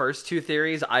heard the first two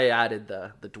theories. I added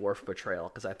the dwarf betrayal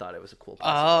because I thought it was a cool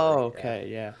possibility. Oh, okay,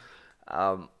 yeah.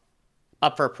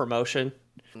 Up for promotion.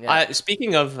 Yeah.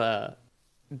 Speaking of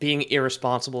being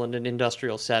irresponsible in an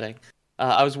industrial setting,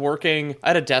 I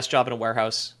had a desk job in a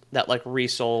warehouse that like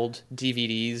resold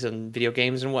DVDs and video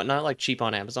games and whatnot, like cheap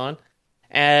on Amazon.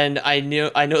 And I know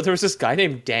there was this guy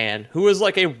named Dan who was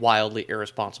like a wildly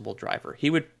irresponsible driver. He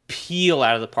would peel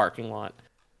out of the parking lot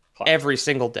every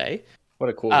single day. What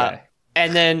a cool guy.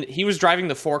 And then he was driving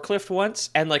the forklift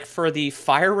once, and like for the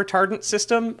fire retardant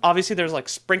system, obviously there's like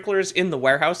sprinklers in the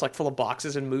warehouse, like full of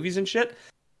boxes and movies and shit.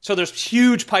 So there's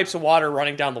huge pipes of water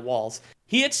running down the walls.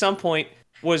 He at some point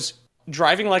was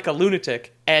driving like a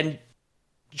lunatic and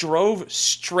drove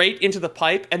straight into the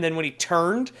pipe, and then when he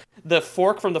turned, the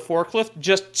fork from the forklift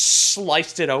just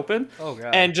sliced it open. Oh,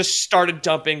 God. And just started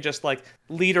dumping just like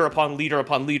liter upon liter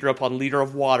upon liter upon liter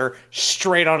of water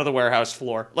straight onto the warehouse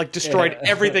floor. Like destroyed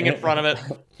everything in front of it,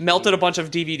 melted a bunch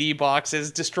of DVD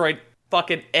boxes, destroyed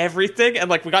fucking everything, and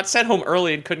like we got sent home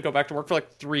early and couldn't go back to work for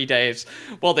like 3 days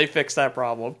while they fixed that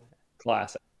problem.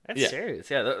 Classic. That's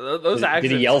serious. Yeah, those accidents.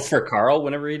 Did he yell for Carl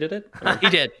whenever he did it? He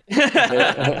did.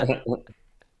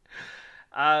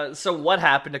 So what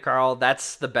happened to Carl?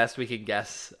 That's the best we can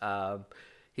guess.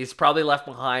 He's probably left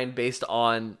behind based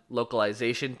on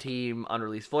localization team,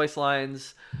 unreleased voice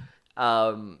lines.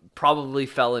 Probably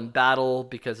fell in battle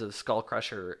because of Skull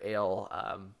Crusher Ale.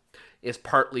 Is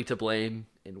partly to blame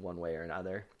in one way or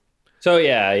another. So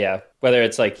yeah. Whether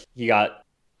it's like he got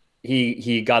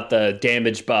the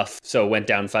damage buff, so went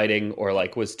down fighting, or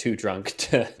like was too drunk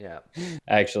to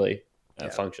actually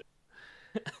function.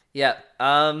 Yeah.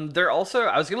 There also,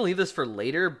 I was going to leave this for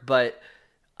later, but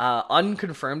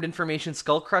unconfirmed information,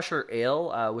 Skull Crusher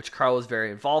Ale, which Carl was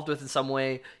very involved with in some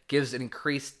way, gives an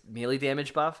increased melee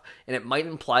damage buff, and it might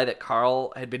imply that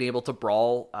Carl had been able to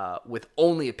brawl with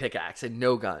only a pickaxe and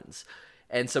no guns.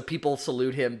 And so people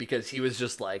salute him because he was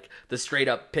just like the straight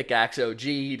up pickaxe OG.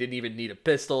 He didn't even need a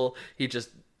pistol. He just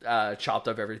chopped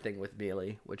up everything with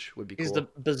melee, which would be cool. He's the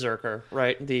berserker,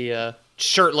 right? The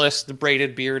shirtless, the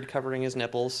braided beard covering his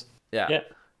nipples. Yeah.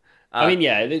 I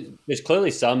mean, there's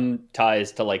clearly some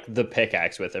ties to like the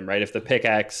pickaxe with him, right? If the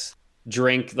pickaxe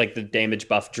drink, like the damage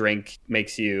buff drink,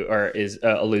 makes you or is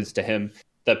alludes to him,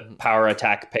 the power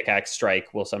attack pickaxe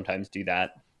strike will sometimes do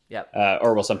that. Yeah.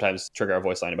 Or will sometimes trigger a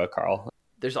voice line about Carl.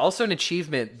 There's also an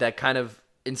achievement that kind of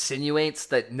insinuates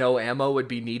that no ammo would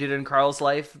be needed in Carl's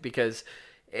life because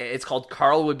it's called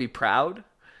Carl Would Be Proud,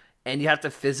 and you have to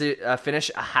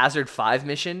finish a Hazard 5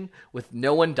 mission with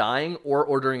no one dying or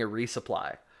ordering a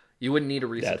resupply. You wouldn't need a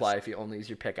resupply if you only use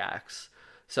your pickaxe.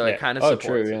 So it kind of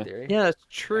supports the theory. Yeah, that's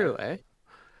true, eh?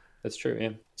 That's true,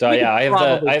 yeah. So I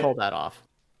have pull that off.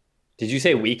 Did you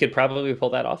say we could probably pull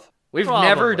that off? We've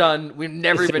never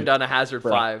even done a Hazard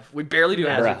 5. We barely do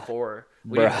Hazard 4.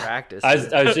 We didn't practice. I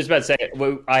was just about to say,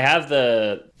 I have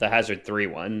the Hazard 3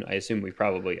 one. I assume we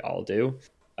probably all do.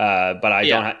 But I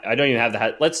don't even have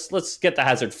the let's get the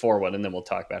Hazard 4 one, and then we'll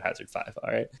talk about Hazard 5.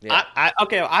 All right. Yeah.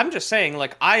 Okay. I'm just saying,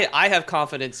 like I have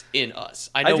confidence in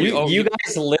us. I know you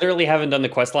guys literally haven't done the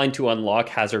quest line to unlock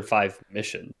Hazard 5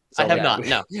 mission. So I have not.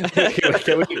 No. we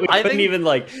couldn't even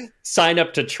like sign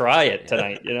up to try it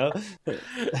tonight. You know.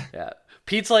 Yeah.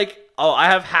 Pete's like, oh, I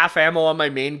have half ammo on my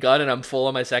main gun and I'm full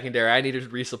on my secondary. I need to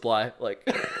resupply.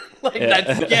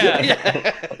 That's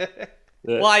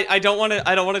Well, I don't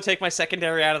want to take my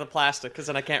secondary out of the plastic because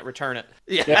then I can't return it.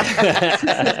 Yeah.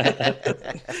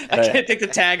 I can't take the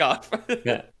tag off.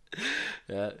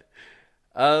 Yeah.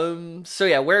 So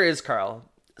yeah, where is Carl?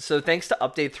 So thanks to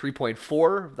update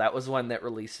 3.4, that was one that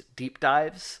released deep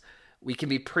dives. We can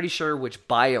be pretty sure which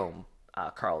biome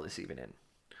Carl is even in.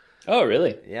 Oh,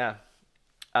 really? Yeah.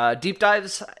 Deep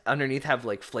dives underneath have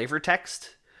like flavor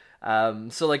text.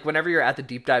 So like whenever you're at the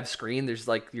deep dive screen, there's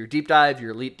like your deep dive,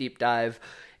 your elite deep dive.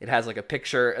 It has like a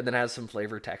picture and then has some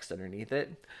flavor text underneath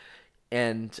it.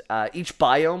 And each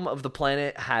biome of the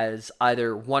planet has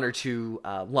either one or two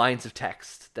lines of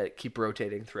text that keep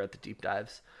rotating throughout the deep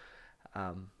dives.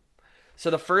 So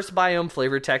the first biome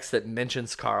flavor text that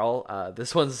mentions Carl,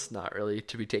 this one's not really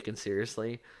to be taken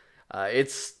seriously.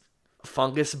 It's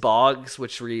Fungus Bogs,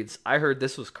 which reads, "I heard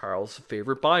this was Carl's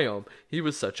favorite biome. He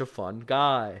was such a fun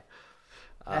guy."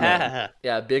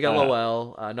 Yeah, big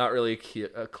LOL. Not really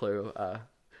a clue.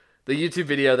 The YouTube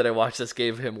video that I watched this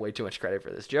gave him way too much credit for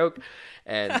this joke,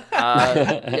 and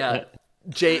yeah,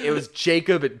 it was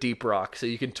Jacob at Deep Rock, so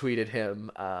you can tweet at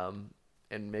him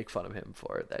and make fun of him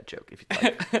for that joke if you'd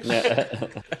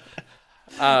like.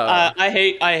 I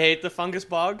hate the fungus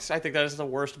bogs. I think that is the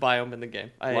worst biome in the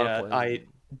game. I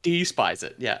despise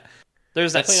it. Yeah,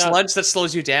 there's that sludge that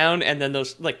slows you down, and then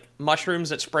those like mushrooms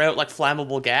that spray out like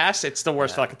flammable gas. It's the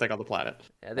worst fucking thing on the planet.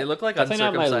 Yeah, they look like definitely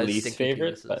not uncircumcised my least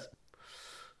favorite, penises. but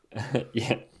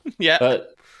Yeah,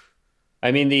 but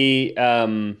I mean the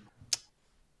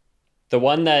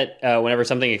one that whenever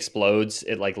something explodes,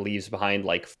 it like leaves behind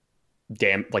like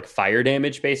fire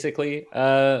damage, basically.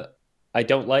 I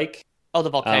don't like. Oh, the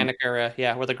volcanic area,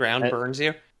 yeah, where the ground burns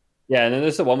you. Yeah, and then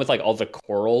there's the one with like all the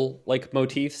coral like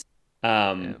motifs.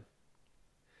 That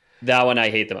one I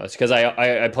hate the most because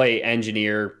I play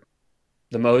engineer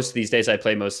the most these days. I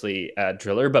play mostly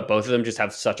driller, but both of them just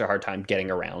have such a hard time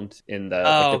getting around in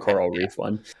the coral reef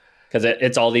one because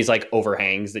it's all these like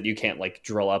overhangs that you can't like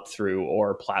drill up through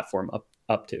or platform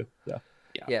up to. So.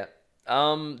 Yeah.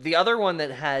 The other one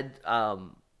that had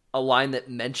a line that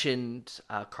mentioned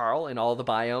Carl in all the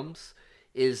biomes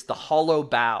is the Hollow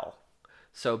Bough.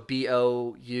 So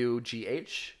Bough. Yeah,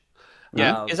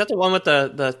 is that the one with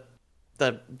the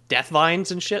death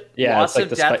vines and shit? Yeah, Lots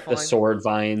it's like the sword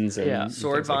vines. And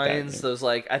sword vines. Like those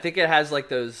like I think it has like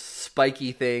those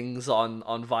spiky things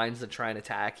on vines that try and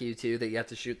attack you too. That you have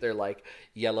to shoot their like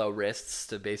yellow wrists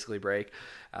to basically break.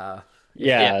 That's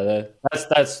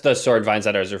the sword vines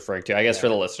that I was referring to. I guess for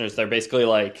the listeners, they're basically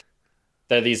like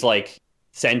they're these like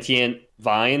sentient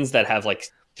vines that have like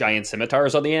giant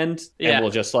scimitars on the end, and will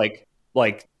just like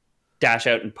dash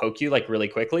out and poke you like really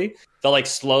quickly. They'll like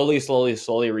slowly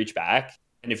reach back,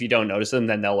 and if you don't notice them,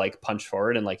 then they'll like punch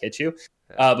forward and like hit you.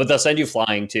 But they'll send you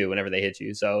flying too whenever they hit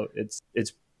you. So it's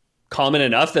common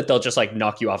enough that they'll just like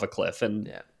knock you off a cliff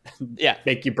and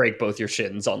make you break both your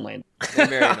shins on land. They're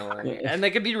very annoying, and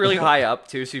they can be really high up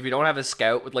too. So if you don't have a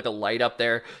scout with like a light up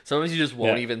there, sometimes you just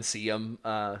won't even see them,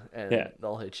 and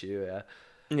they'll hit you.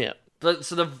 Yeah.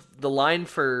 So the line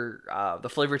for the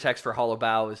flavor text for Hollow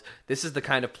Bough is, "This is the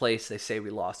kind of place they say we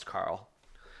lost Carl."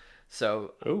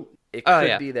 So it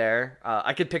could be there.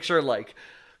 I could picture like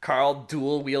Carl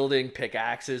dual wielding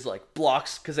pickaxes, like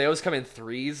blocks, because they always come in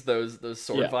threes. Those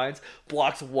sword vines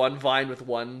blocks one vine with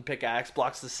one pickaxe,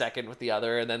 blocks the second with the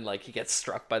other, and then like he gets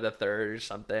struck by the third or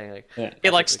something. Like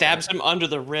it like stabs him under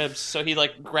the ribs, so he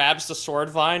like grabs the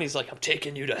sword vine. He's like, "I'm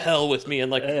taking you to hell with me,"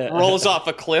 and like rolls off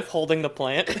a cliff holding the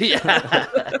plant.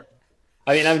 I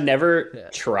mean, I've never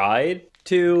tried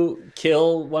to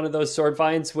kill one of those sword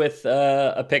vines with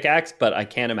a pickaxe, but I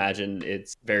can't imagine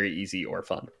it's very easy or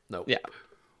fun. Nope. Yeah.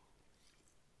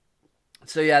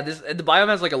 So yeah, the biome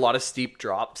has like a lot of steep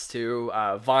drops too.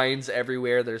 Vines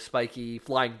everywhere. There's spiky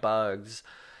flying bugs.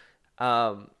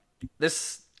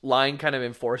 This line kind of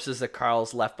enforces that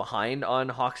Carl's left behind on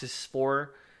Hox's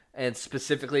Spore, and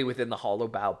specifically within the Hollow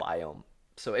Bough biome.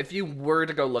 So if you were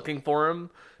to go looking for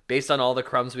him, based on all the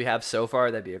crumbs we have so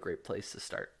far, that'd be a great place to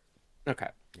start. Okay.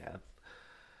 Yeah.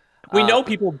 We know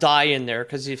people die in there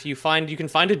because if you can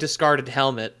find a discarded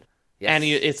helmet. Yes. And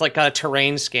it's like a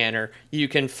terrain scanner. You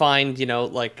can find,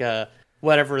 like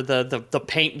whatever the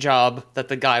paint job that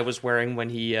the guy was wearing when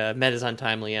he met his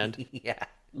untimely end. Yeah.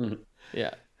 Mm-hmm.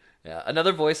 Yeah. Yeah.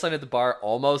 Another voice line at the bar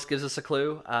almost gives us a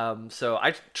clue. So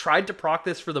I tried to proc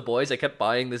this for the boys. I kept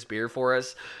buying this beer for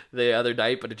us the other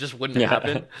night, but it just wouldn't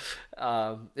happen.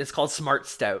 It's called Smart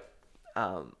Stout.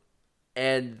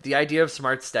 And the idea of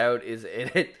Smart Stout is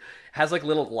it has like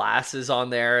little glasses on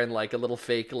there and like a little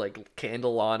fake like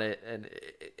candle on it, and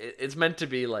it's meant to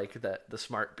be like the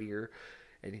smart beer.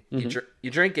 And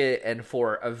you drink it, and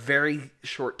for a very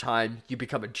short time you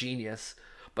become a genius.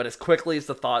 But as quickly as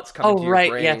the thoughts come into your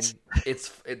brain,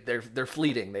 they're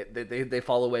fleeting. They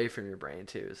fall away from your brain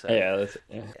too. So yeah.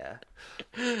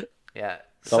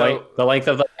 The length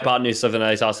of the hypotenuse of an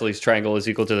isosceles triangle is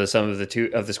equal to the sum of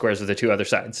the squares of the two other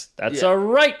sides. That's a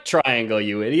right triangle,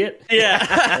 you idiot. Yeah.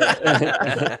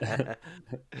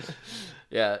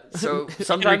 Yeah. So Henry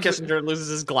sometimes Kissinger loses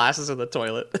his glasses in the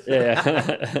toilet.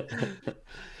 Yeah.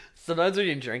 Sometimes when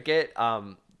you drink it,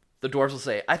 the dwarves will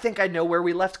say, "I think I know where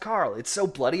we left Carl. It's so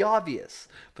bloody obvious."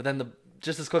 But then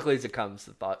just as quickly as it comes,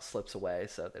 the thought slips away,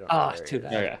 so they don't. Oh, too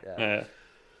bad.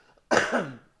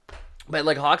 But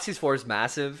like Hoxie's Spore is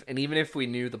massive, and even if we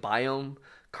knew the biome,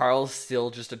 Carl's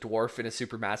still just a dwarf in a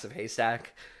supermassive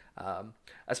haystack.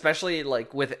 Especially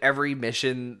like with every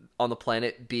mission on the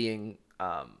planet being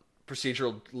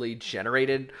procedurally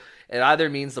generated, it either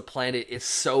means the planet is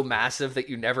so massive that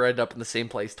you never end up in the same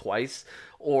place twice,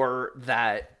 or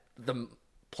that the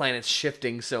planet's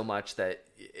shifting so much that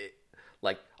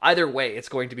either way, it's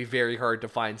going to be very hard to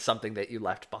find something that you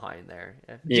left behind there.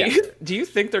 Yeah. Do you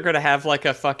think they're gonna have like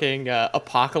a fucking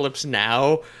Apocalypse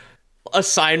Now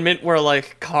assignment where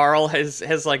like Carl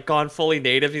has like gone fully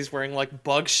native? He's wearing like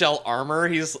bug shell armor.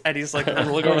 He's like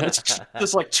ruling over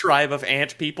this like tribe of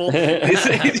ant people.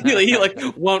 He like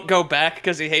won't go back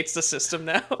because he hates the system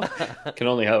now. Can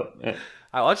only hope. Yeah.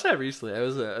 I watched that recently. It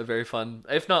was a very fun,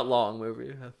 if not long,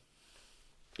 movie.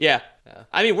 Yeah.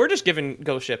 I mean, we're just giving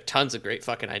Ghost Ship tons of great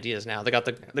fucking ideas now. They got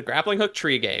the grappling hook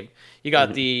tree game. You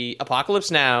got the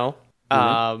Apocalypse Now,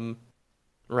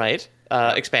 right?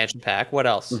 Expansion pack. What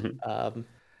else?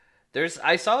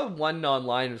 I saw one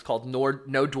online. It was called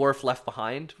No Dwarf Left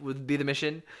Behind would be the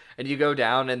mission, and you go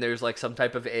down and there's like some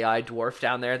type of AI dwarf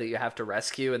down there that you have to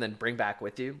rescue and then bring back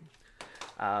with you.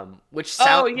 Which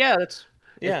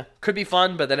could be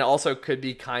fun, but then it also could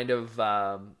be kind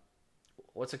of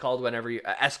what's it called whenever you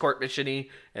escort mission-y,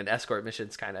 and escort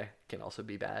missions kind of can also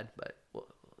be bad, but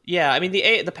yeah, I mean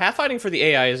the pathfinding for the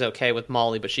AI is okay with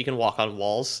Molly, but she can walk on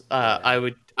walls.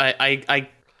 I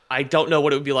don't know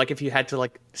what it would be like if you had to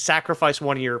like sacrifice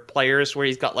one of your players where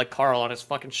he's got like Carl on his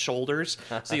fucking shoulders,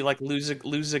 so you like lose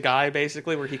a guy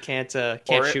basically where he can't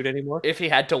shoot anymore. If he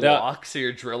had to walk, so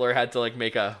your driller had to like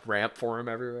make a ramp for him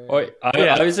everywhere.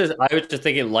 I was just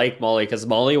thinking like Molly, because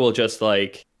Molly will just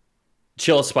like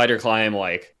chill spider climb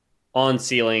like on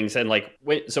ceilings, and like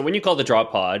when you call the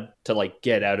drop pod to like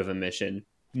get out of a mission,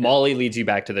 Molly leads you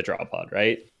back to the drop pod,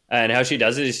 right? And how she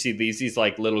does it is she leaves these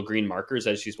like little green markers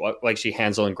as she's like she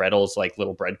Hansel and Gretel's like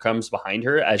little breadcrumbs behind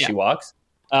her as she walks.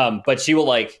 But she will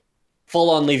like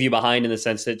full on leave you behind in the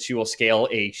sense that she will scale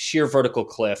a sheer vertical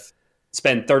cliff,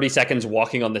 spend 30 seconds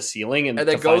walking on the ceiling, and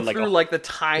then go through like the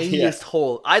tiniest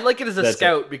hole. I like it as a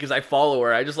scout because I follow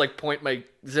her. I just like point my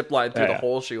zip line through the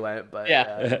hole she went. But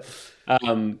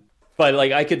but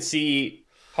like I could see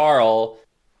Carl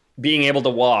being able to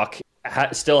walk,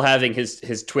 still having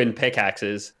his twin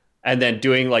pickaxes, and then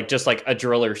doing like just like a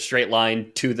driller straight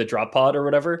line to the drop pod or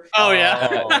whatever.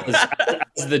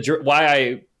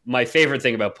 My favorite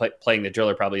thing about playing the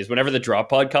driller probably is whenever the drop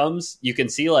pod comes, you can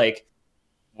see like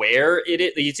where it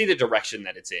is. You see the direction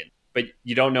that it's in, but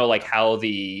you don't know like how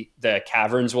the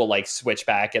caverns will like switch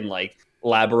back and like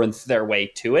labyrinth their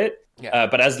way to it.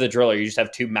 But as the driller, you just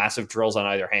have two massive drills on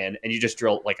either hand, and you just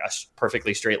drill like a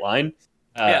perfectly straight line.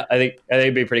 I think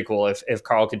it'd be pretty cool if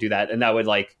Carl could do that, and that would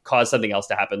like cause something else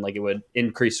to happen, like it would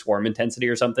increase swarm intensity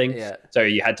or something. So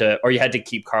you had to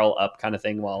keep Carl up, kind of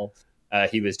thing, while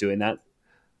he was doing that.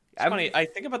 It's funny. I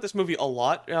think about this movie a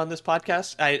lot on this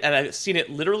podcast, and I've seen it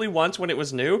literally once when it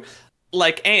was new.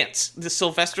 Like Ants, the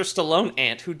Sylvester Stallone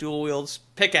ant who dual wields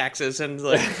pickaxes and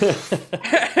like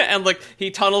and like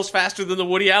he tunnels faster than the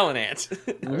Woody Allen ant.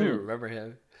 I don't even remember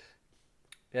him.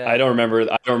 Yeah. I don't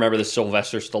remember the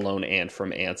Sylvester Stallone ant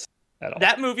from Ants at all.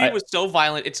 That movie was so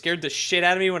violent, it scared the shit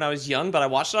out of me when I was young, but I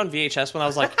watched it on VHS when I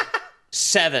was like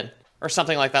 7 or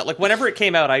something like that. Like whenever it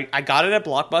came out, I got it at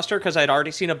Blockbuster because I'd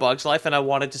already seen A Bug's Life and I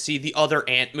wanted to see the other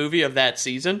Ant movie of that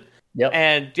season.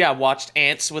 And watched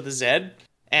Ants with a Z.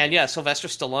 And Sylvester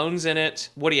Stallone's in it,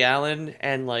 Woody Allen,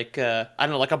 and like I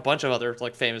don't know, like a bunch of other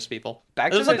like famous people.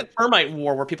 There's like the termite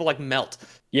war where people like melt.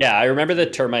 Yeah, I remember the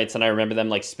termites, and I remember them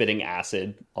like spitting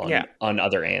acid on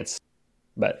other ants.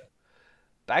 But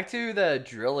back to the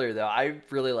driller though, I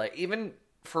really like, even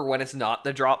for when it's not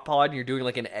the drop pod and you're doing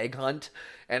like an egg hunt,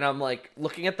 and I'm like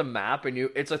looking at the map, and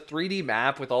it's a 3D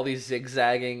map with all these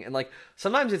zigzagging, and like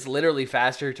sometimes it's literally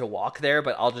faster to walk there,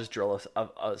 but I'll just drill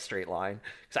a straight line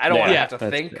because I don't want to have to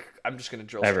think. Good. I'm just gonna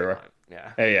drill everywhere.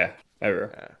 Straight line.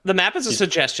 Everywhere. The map is a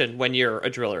suggestion when you're a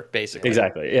driller, basically.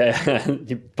 Exactly. Yeah.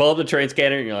 You pull up the terrain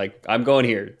scanner and you're like, I'm going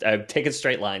here. I'm taking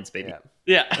straight lines, baby.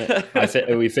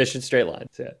 We fish in straight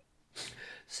lines. Yeah.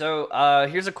 So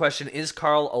here's a question: is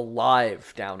Carl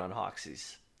alive down on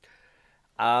Hoxie's?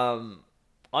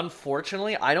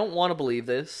 Unfortunately, I don't want to believe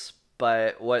this,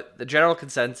 but what the general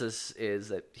consensus is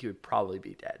that he would probably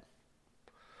be dead.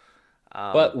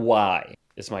 But why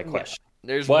is my question?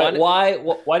 There's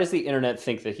why does the internet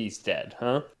think that he's dead,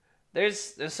 huh?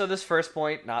 There's this first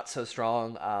point not so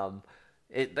strong.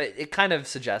 It kind of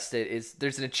suggests it is.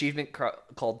 There's an achievement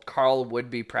called Carl Would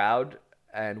Be Proud,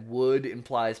 and would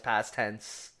implies past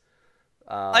tense.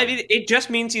 I mean, it just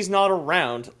means he's not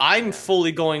around. I'm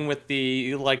fully going with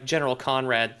the like General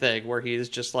Conrad thing, where he is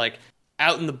just like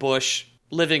out in the bush,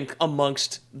 living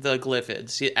amongst the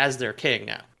Glyphids as their king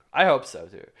now. I hope so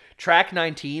too. Track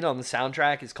 19 on the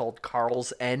soundtrack is called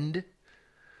Carl's End.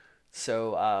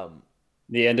 So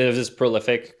the end of his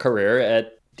prolific career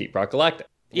at Deep Rock Galactic.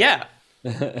 Yeah.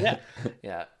 Yeah.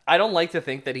 Yeah. I don't like to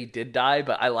think that he did die,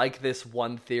 but I like this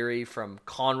one theory from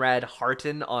Conrad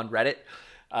Harton on Reddit,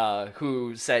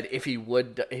 who said if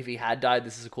he had died,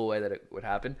 this is a cool way that it would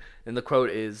happen. And the quote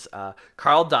is,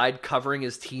 Carl died covering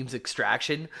his team's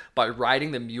extraction by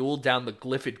riding the mule down the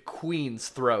Glyphid Queen's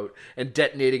throat and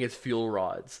detonating its fuel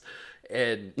rods.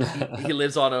 And he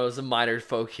lives on as a minor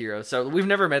folk hero. So we've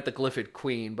never met the Glyphid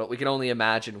Queen, but we can only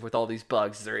imagine with all these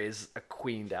bugs, there is a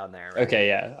queen down there. Right? Okay,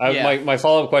 yeah. My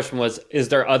follow-up question was, is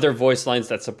there other voice lines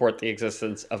that support the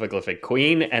existence of a Glyphid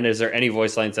Queen? And is there any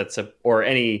voice lines or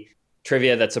any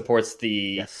trivia that supports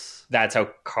that's how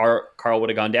Carl would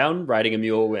have gone down, riding a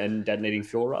mule and detonating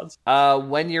fuel rods?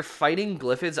 When you're fighting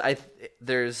Glyphids,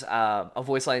 there's a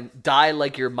voice line, die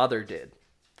like your mother did.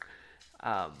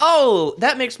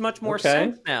 That makes much more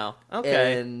sense now.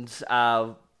 Okay. And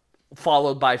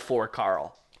followed by for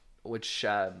Carl, which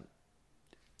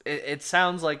it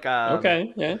sounds like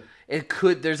it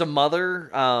could. There's a mother.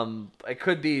 It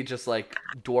could be just like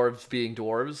dwarves being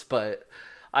dwarves, but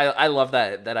I love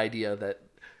that idea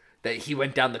that he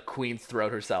went down the queen's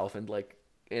throat herself and like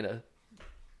in a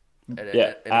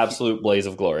absolute blaze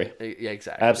of glory. Yeah,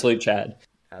 exactly. Absolute Chad.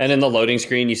 And in the loading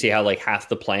screen, you see how like half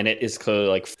the planet is clearly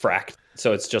like fracked.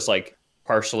 So it's just like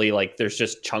partially like there's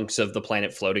just chunks of the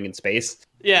planet floating in space.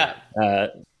 Yeah.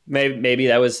 Maybe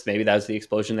that was the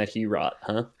explosion that he wrought,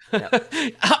 huh? Yeah.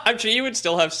 I'm sure you would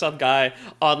still have some guy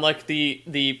on like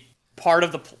the part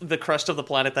of the crust of the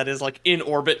planet that is like in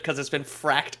orbit because it's been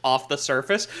fracked off the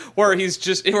surface, where he's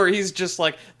just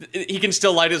like he can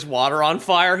still light his water on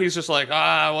fire. He's just like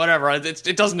whatever.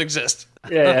 It doesn't exist.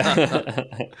 Yeah.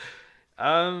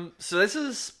 So this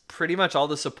is pretty much all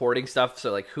the supporting stuff.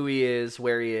 So like who he is,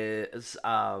 where he is,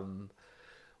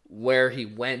 where he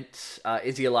went,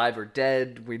 is he alive or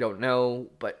dead? We don't know,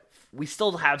 but we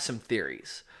still have some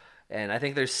theories. And I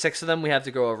think there's 6 of them we have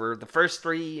to go over. The first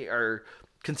 3 are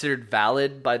considered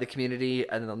valid by the community,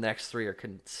 and the next 3 are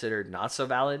considered not so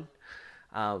valid.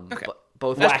 Okay.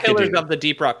 Both as pillars of the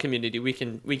Deep Rock community, we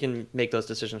can make those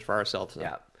decisions for ourselves. So.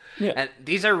 Yeah. And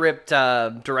these are ripped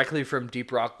directly from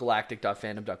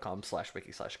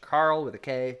deeprockgalactic.fandom.com/wiki/Carl with a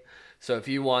K. So if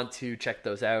you want to check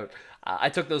those out, I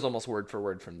took those almost word for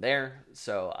word from there.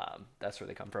 So that's where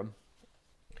they come from.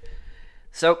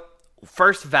 So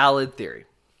first valid theory,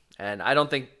 and I don't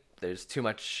think there's too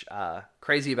much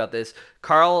crazy about this.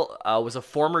 Carl was a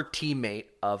former teammate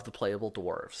of the playable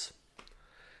dwarves.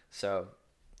 So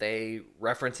they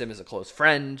reference him as a close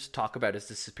friend, talk about his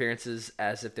disappearances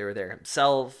as if they were there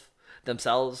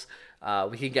themselves.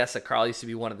 We can guess that Carl used to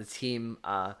be one of the team,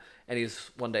 and he was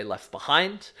one day left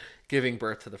behind, giving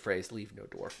birth to the phrase, leave no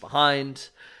dwarf behind.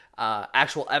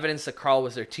 Actual evidence that Carl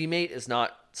was their teammate is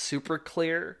not super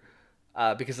clear,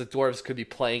 because the dwarves could be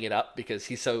playing it up because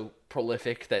he's so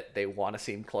prolific that they want to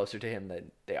seem closer to him than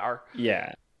they are.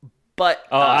 Yeah. But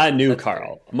I knew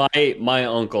Carl. My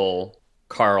uncle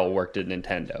Carl worked at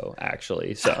Nintendo,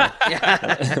 actually. So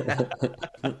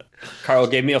Carl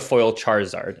gave me a foil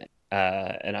Charizard,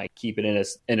 and I keep it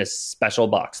in a special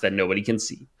box that nobody can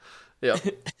see. Yeah.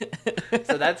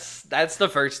 So that's the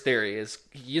first theory. Is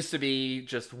he used to be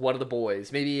just one of the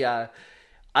boys. Maybe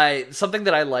something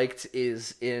that I liked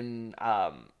is in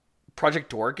Project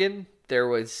Dorgan there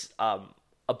was a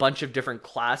bunch of different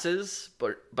classes,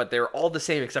 but they're all the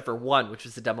same except for one, which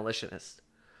was the Demolitionist.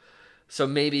 So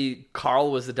maybe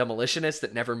Carl was the Demolitionist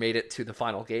that never made it to the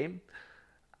final game.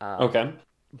 Okay.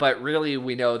 But really,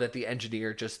 we know that the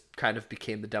Engineer just kind of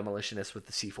became the Demolitionist with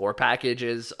the C4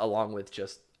 packages, along with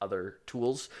just other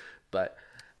tools. But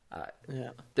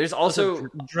there's also...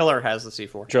 Driller has the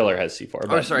C4. Driller has C4,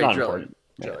 but not important.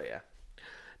 Driller, yeah.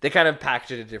 They kind of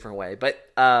packaged it a different way. But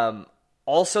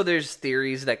also there's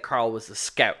theories that Carl was a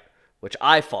scout, which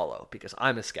I follow because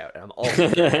I'm a scout and I'm also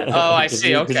I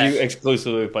see. Okay. Because you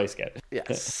exclusively play scout.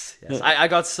 Yes. I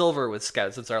got silver with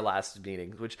scout since our last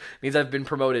meeting, which means I've been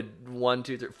promoted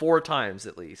 4 times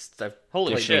at least.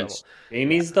 Holy shit.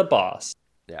 Amy's the boss.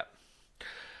 Yeah.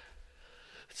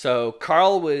 So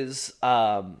Carl was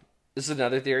this is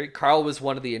another theory. Carl was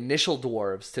one of the initial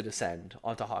dwarves to descend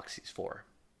onto Hoxie's 4.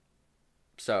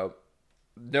 So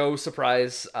no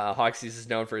surprise, Hoxie's is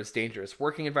known for its dangerous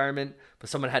working environment, but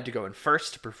someone had to go in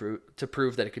first to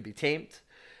prove that it could be tamed.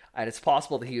 And it's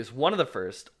possible that he was one of the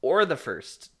first, or the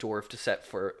first dwarf to set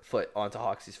foot onto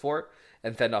Hoxie's 4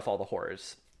 and fend off all the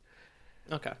horrors.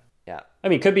 Okay. Yeah. I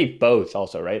mean, could be both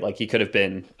also, right? Like he could have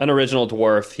been an original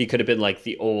dwarf. He could have been like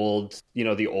the old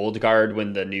guard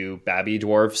when the new Babby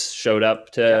dwarfs showed up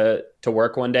to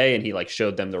work one day and he like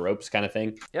showed them the ropes kind of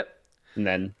thing. Yep. And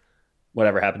then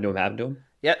whatever happened to him.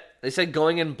 Yep, they said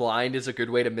going in blind is a good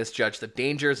way to misjudge the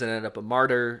dangers and end up a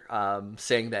martyr,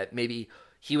 saying that maybe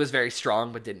he was very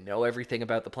strong but didn't know everything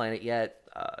about the planet yet.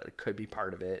 It could be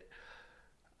part of it.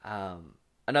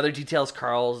 Another detail is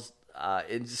Carl's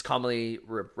is commonly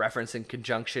referenced in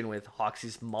conjunction with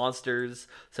Hoxie's monsters,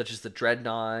 such as the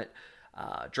Dreadnought,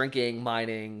 drinking,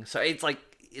 mining. So it's like,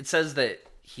 it says that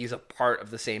he's a part of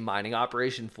the same mining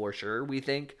operation for sure, we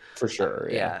think. For sure,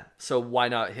 yeah. So why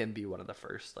not him be one of the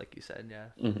first, like you said, yeah.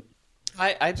 Mm-hmm.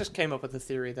 I just came up with a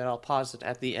theory that I'll posit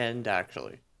at the end,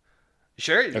 actually.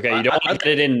 Sure. Okay, you don't want to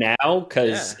get it in now,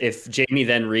 because if Jamie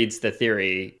then reads the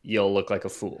theory, you'll look like a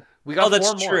fool. We got that's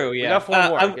four more. true, yeah. We got four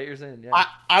more. Get yours in, yeah.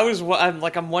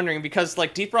 I'm wondering, because,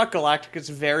 like, Deep Rock Galactic is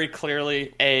very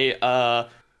clearly a,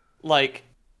 like,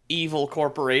 evil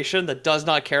corporation that does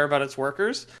not care about its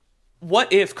workers.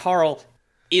 What if Carl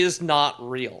is not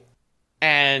real?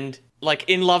 And, like,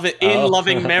 in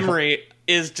loving memory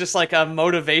is just, like, a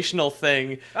motivational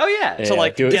thing. Oh, yeah. To,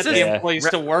 like, get the employees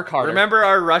to work harder. Remember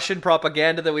our Russian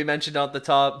propaganda that we mentioned at the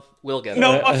top? We'll get it.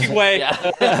 No fucking way.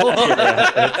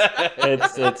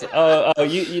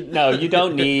 You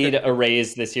don't need a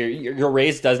raise this year. Your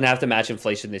raise doesn't have to match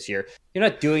inflation this year. You're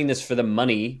not doing this for the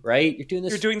money, right? You're doing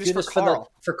this for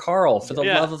Carl. For the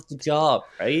love of the job,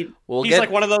 right? He's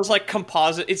like one of those, like,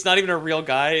 composite. It's not even a real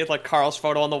guy. It's like Carl's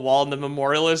photo on the wall, and the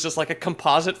memorial is just like a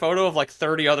composite photo of like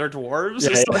 30 other dwarves.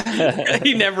 Like,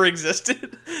 he never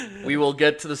existed. We will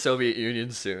get to the Soviet Union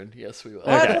soon. Yes, we will.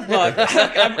 Okay.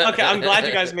 Look, I'm glad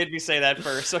you guys made me say that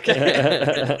first.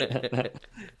 Okay.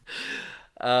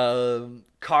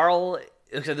 Carl.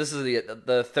 So this is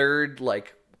the third,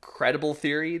 like, credible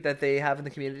theory that they have in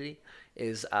the community.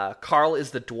 Is Carl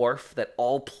is the dwarf that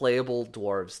all playable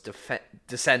dwarves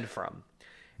descend from.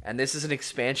 And this is an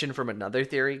expansion from another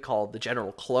theory called the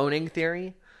general cloning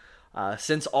theory.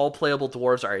 Since all playable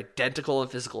dwarves are identical in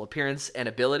physical appearance and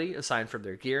ability, aside from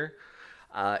their gear,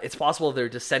 it's possible they're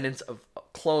descendants of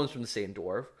clones from the same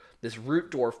dwarf. This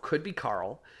root dwarf could be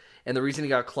Carl, and the reason he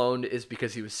got cloned is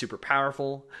because he was super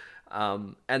powerful.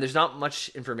 And there's not much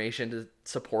information to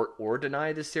support or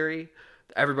deny this theory.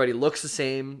 Everybody looks the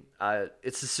same.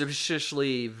 It's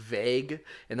suspiciously vague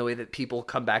in the way that people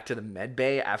come back to the med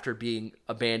bay after being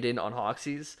abandoned on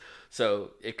Hoxie's.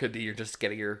 So it could be you're just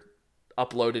getting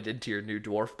uploaded into your new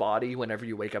dwarf body whenever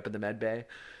you wake up in the med bay.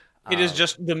 It is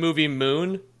just the movie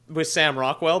Moon with Sam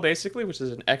Rockwell, basically, which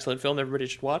is an excellent film that everybody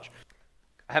should watch.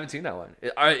 I haven't seen that one.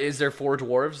 Is there 4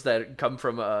 dwarves that come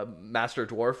from a master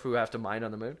dwarf who have to mine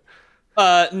on the moon?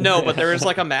 No, but there is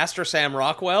like a master Sam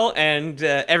Rockwell, and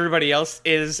everybody else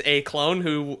is a clone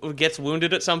who gets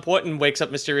wounded at some point and wakes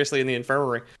up mysteriously in the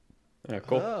infirmary.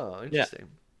 Cool. Oh, interesting. Yeah.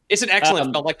 It's an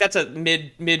excellent film. Like, that's a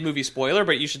mid movie spoiler,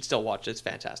 but you should still watch it. It's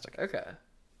fantastic. Okay.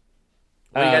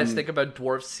 What do you guys think about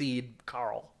dwarf seed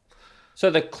Carl? So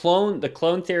the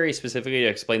clone theory specifically to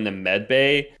explain the med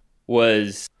bay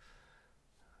was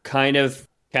kind of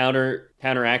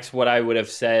counteracts what I would have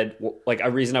said, like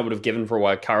a reason I would have given for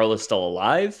why Carl is still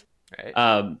alive.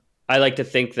 Right. I like to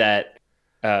think that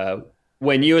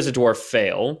when you as a dwarf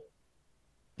fail,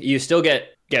 you still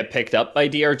get picked up by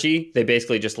DRG. They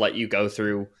basically just let you go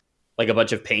through like a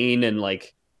bunch of pain and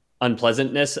like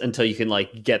unpleasantness until you can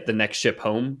like get the next ship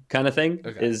home, kind of thing.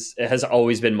 Okay. It has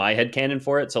always been my headcanon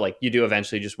for it. So like you do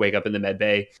eventually just wake up in the med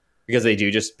bay because they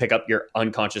do just pick up your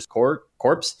unconscious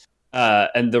corpse.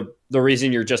 And the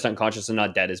reason you're just unconscious and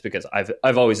not dead is because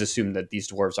I've always assumed that these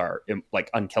dwarves are like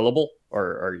unkillable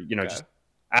or just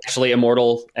actually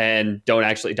immortal and don't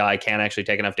actually die, can't actually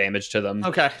take enough damage to them.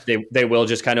 Okay. They will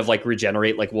just kind of like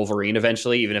regenerate like Wolverine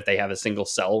eventually, even if they have a single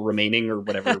cell remaining or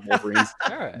whatever Wolverine's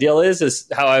deal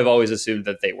is how I've always assumed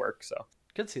that they work. So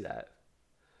could see that.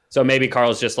 So maybe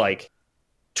Carl's just like,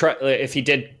 if he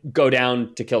did go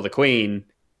down to kill the queen,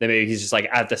 then maybe he's just like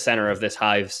at the center of this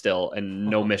hive still, and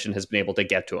no mission has been able to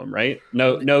get to him, right?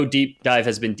 No deep dive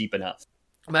has been deep enough.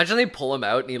 Imagine they pull him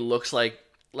out and he looks like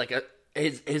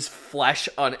his flesh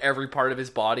on every part of his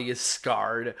body is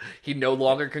scarred. He no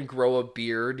longer can grow a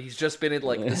beard. He's just been in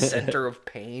like the center of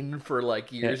pain for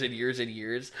like years and years and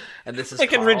years. And this is they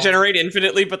can regenerate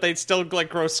infinitely, but they still like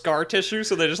grow scar tissue,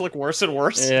 so they just look worse and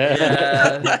worse.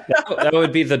 Yeah. That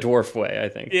would be the dwarf way, I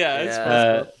think.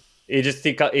 Yeah.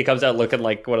 He comes out looking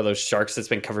like one of those sharks that's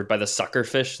been covered by the sucker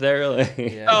fish there. Like,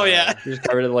 Oh yeah, he's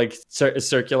covered in like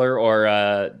circular or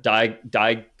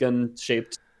Diagon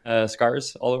shaped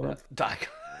scars all over him.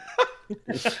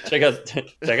 check out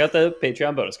the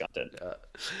Patreon bonus content.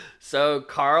 So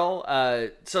Carl,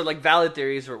 like valid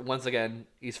theories are, once again,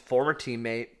 he's former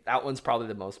teammate. That one's probably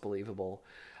the most believable.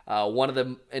 One of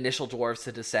the initial dwarves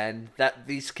to descend. That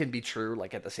these can be true,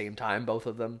 like at the same time, both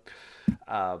of them.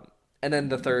 And then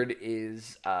the third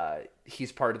is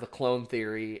he's part of the clone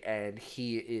theory, and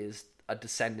he is a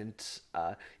descendant.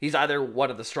 He's either one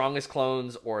of the strongest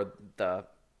clones or the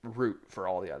root for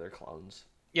all the other clones.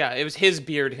 Yeah, it was his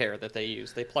beard hair that they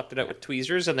used. They plucked it out with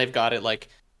tweezers, and they've got it like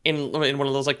in one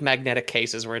of those like magnetic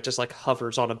cases where it just like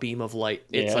hovers on a beam of light.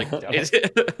 It's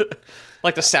it's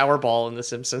like the sour ball in The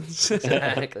Simpsons.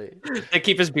 Exactly. They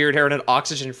keep his beard hair in an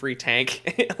oxygen-free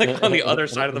tank, like on the other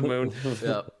side of the moon.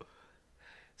 Yep.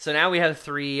 So now we have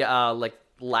three like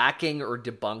lacking or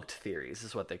debunked theories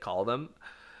is what they call them.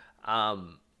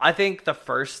 I think the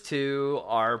first two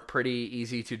are pretty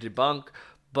easy to debunk,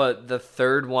 but the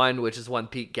third one, which is one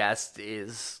Pete guessed,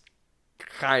 is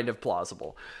kind of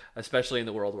plausible, especially in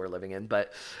the world we're living in.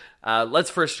 But let's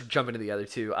first jump into the other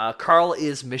two. Carl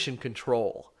is mission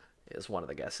control is one of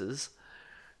the guesses.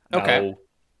 Okay. No,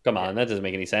 come on, that doesn't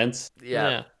make any sense.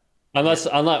 Yeah. Unless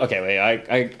okay,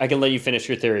 wait, I can let you finish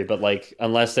your theory, but like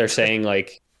unless they're saying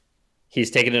like he's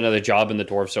taking another job and the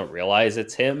dwarves don't realize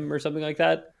it's him or something like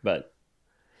that, but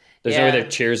there's no way they're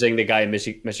cheersing the guy in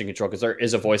mission control, because there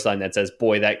is a voice line that says,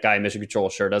 "Boy, that guy in mission control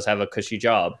sure does have a cushy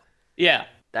job." Yeah.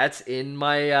 That's in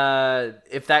my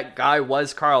if that guy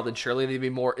was Carl, then surely they'd be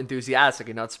more enthusiastic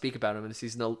and not speak about him as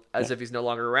if he's no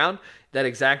longer around. That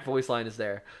exact voice line is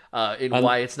there in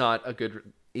why it's not a good.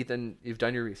 Ethan, you've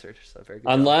done your research, so very good.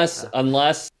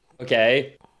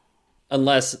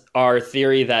 Unless our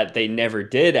theory that they never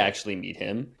did actually meet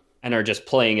him and are just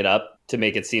playing it up to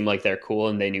make it seem like they're cool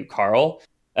and they knew Carl.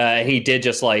 He did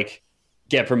just like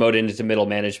get promoted into middle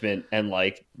management and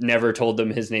like never told them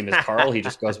his name is Carl. He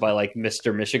just goes by like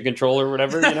Mr. Mission Control or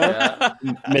whatever, you know,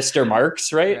 Mr.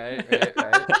 Marks, right?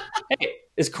 Right. Hey,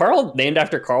 is Carl named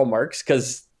after Karl Marx?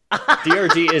 Because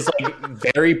DRG is like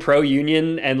very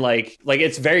pro-union and like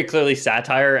it's very clearly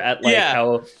satire at like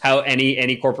how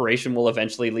any corporation will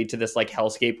eventually lead to this like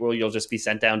hellscape where you'll just be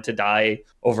sent down to die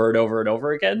over and over and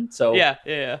over again. So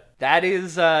yeah. That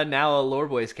is now a Lore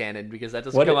Boys canon, because that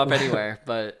doesn't come up anywhere.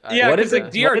 But what is like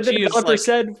what DRG the is developer like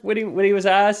said when he was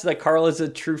asked that Carl is a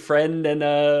true friend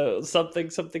and something.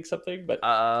 But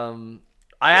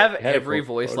I have had a every quote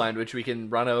voice quote. line, which we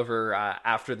can run over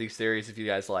after these series if you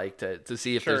guys like to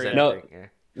see if there's No. anything.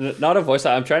 Not a voice.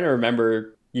 I'm trying to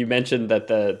remember. You mentioned that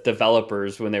the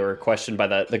developers, when they were questioned by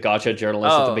the gotcha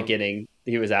journalist at the beginning,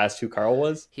 he was asked who Carl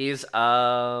was. He's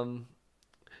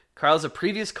Carl's a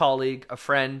previous colleague, a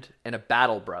friend, and a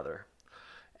battle brother.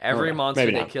 Every monster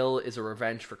maybe they not. kill is a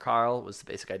revenge for Carl, was the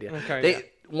basic idea. Okay,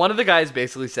 One of the guys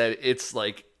basically said it's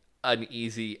like an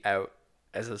easy out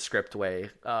as a script way.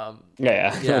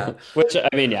 Yeah. Which,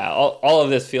 I mean, all of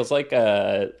this feels like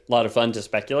a lot of fun to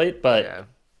speculate, but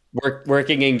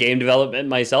working in game development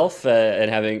myself and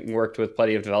having worked with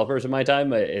plenty of developers in my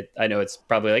time, I know it's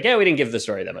probably like, we didn't give the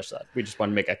story that much thought. We just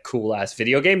wanted to make a cool ass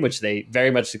video game, which they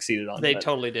very much succeeded on. They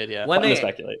totally did, yeah. When Fun to they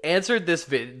speculate. answered this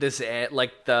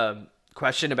like the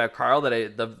question about Carl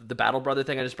that the battle brother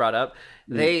thing I just brought up,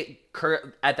 they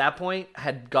at that point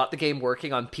had got the game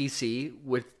working on PC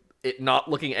with it not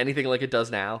looking anything like it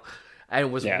does now,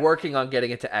 and was working on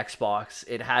getting it to Xbox.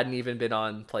 It hadn't even been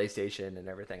on PlayStation and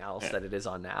everything else that it is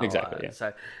on now. Exactly.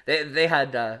 So they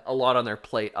had a lot on their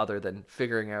plate other than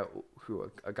figuring out who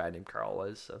a guy named Carl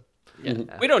was. So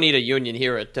we don't need a union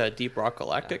here at Deep Rock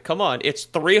Galactic. Come on, it's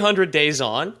 300 days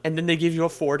on, and then they give you a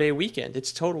 4-day weekend.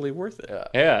 It's totally worth it.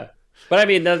 Yeah. But I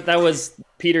mean, that was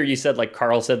Peter. You said like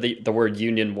Carl said the word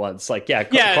union once. Like,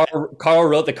 Carl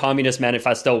wrote the Communist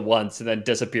Manifesto once and then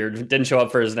disappeared. Didn't show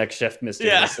up for his next shift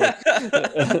mysteriously.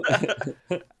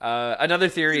 Another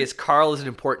theory is Carl is an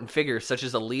important figure, such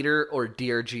as a leader or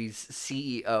DRG's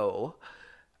CEO.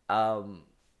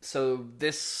 So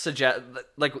this suggests,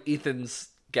 like Ethan's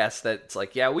guess, that it's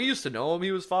like, we used to know him,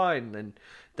 he was fine, and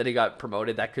then he got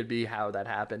promoted. That could be how that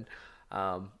happened.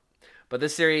 But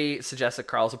this theory suggests that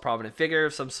Carl's a prominent figure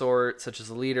of some sort, such as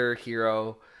a leader,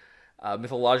 hero,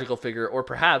 mythological figure, or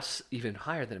perhaps even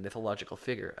higher than a mythological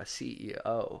figure, a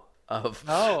CEO of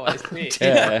I see.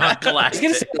 Galactic. I was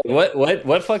gonna say,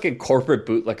 what fucking corporate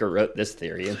bootlicker wrote this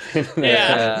theory?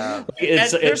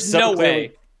 There's no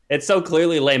way. It's so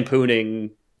clearly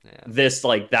lampooning this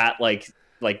like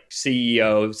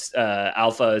CEO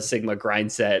alpha sigma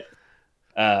grind set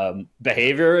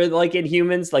behavior like in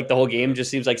humans. Like the whole game just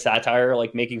seems like satire,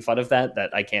 like making fun of that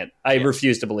I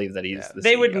refuse to believe that he's the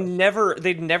they CEO.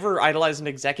 they'd never idolize an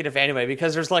executive anyway,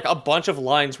 because there's like a bunch of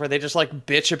lines where they just like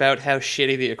bitch about how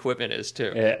shitty the equipment is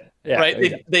too. Right.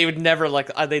 Exactly. They would never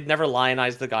they'd never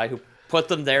lionize the guy who put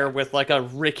them there with like a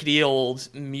rickety old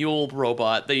mule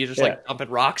robot that you just like dumping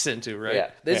rocks into,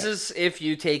 right? This is if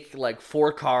you take like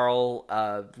for Carl,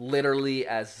 literally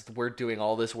as we're doing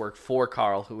all this work for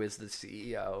Carl, who is the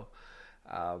CEO.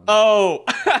 Oh,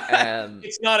 And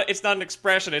it's not an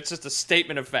expression. It's just a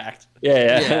statement of fact.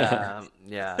 Yeah.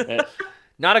 yeah.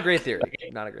 Not a great theory.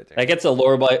 Not a great theory. That gets a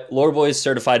Lore Boys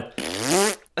certified.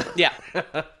 Yeah.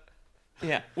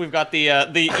 Yeah, we've got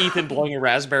the Ethan blowing a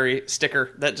raspberry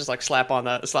sticker that just like slap on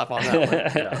that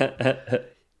one.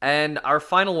 And our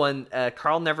final one,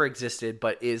 Carl never existed,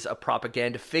 but is a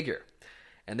propaganda figure.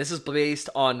 And this is based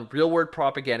on real-world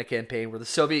propaganda campaign where the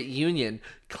Soviet Union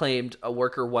claimed a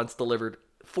worker once delivered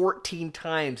 14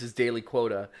 times his daily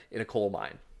quota in a coal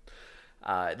mine.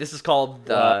 This is called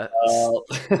the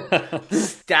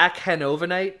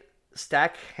Stakhanovite,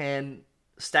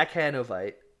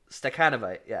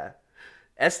 yeah.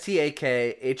 Stakhanovite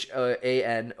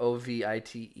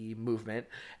movement,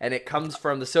 and it comes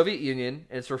from the Soviet Union,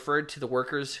 and it's referred to the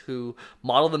workers who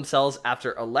model themselves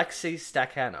after Alexei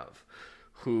Stakhanov,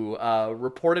 who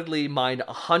reportedly mined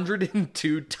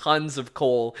 102 tons of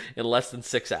coal in less than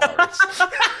 6 hours.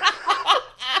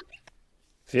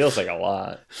 Feels like a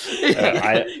lot.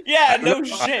 Yeah, no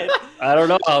shit. I don't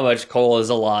know how much coal is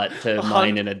a lot to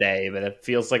mine in a day, but it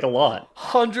feels like a lot.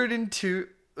 102.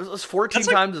 It was 14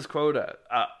 times his quota.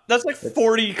 That's like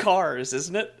 40 cars,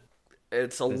 isn't it?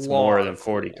 It's It's more than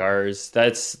 40 cars.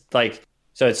 That's like,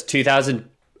 so it's 2,000.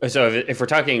 So if we're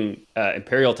talking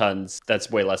imperial tons, that's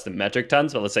way less than metric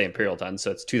tons, but let's say imperial tons.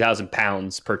 So it's 2,000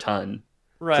 pounds per ton.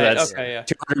 Right. So that's okay. Yeah.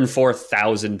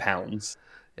 204,000 pounds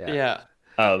Yeah.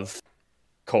 of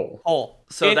coal.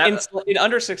 So in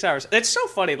under 6 hours. It's so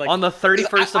funny. Like on the 31st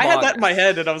of August. I had that in my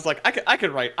head, and I was like, I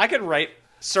could write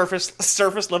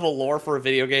surface level lore for a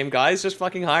video game, guys. Just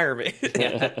fucking hire me.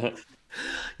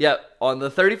 Yeah, on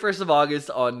the 31st of August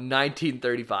on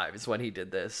 1935 is when he did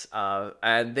this.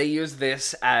 And they used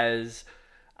this as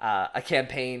a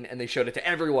campaign, and they showed it to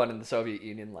everyone in the Soviet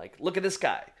Union. Like, look at this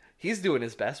guy. He's doing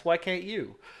his best. Why can't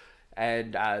you?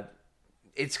 And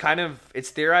it's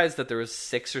theorized that there was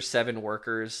 6 or 7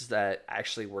 workers that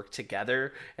actually worked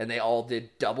together, and they all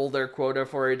did double their quota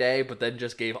for a day, but then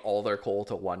just gave all their coal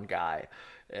to one guy.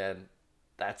 And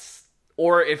that's,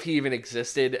 or if he even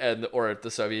existed, or if the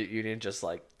Soviet Union just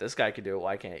like, this guy can do it,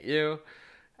 why can't you?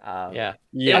 Yeah.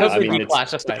 I mean,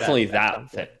 it's definitely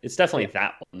that. It's definitely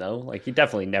that one, though. Like, he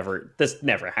definitely this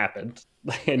never happened.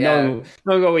 No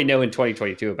one we know in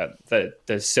 2022 about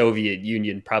the Soviet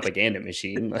Union propaganda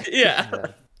machine.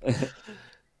 Yeah.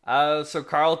 So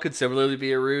Carl could similarly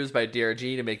be a ruse by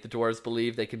DRG to make the dwarves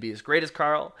believe they can be as great as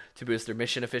Carl to boost their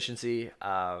mission efficiency.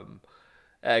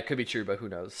 It could be true, but who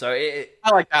knows? So I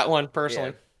like that one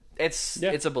personally. Yeah.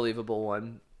 It's a believable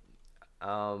one.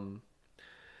 I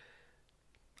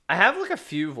have like a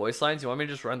few voice lines. You want me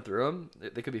to just run through them?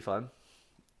 They could be fun.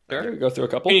 Sure, go through a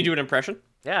couple. Can you do an impression?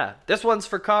 Yeah, this one's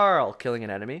for Carl killing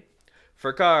an enemy.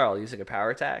 For Carl using a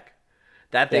power attack.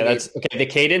 That thing. Yeah, okay. The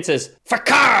cadence is for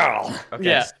Carl. Okay.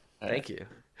 Yeah. Thank you.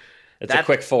 It's a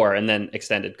quick 4 and then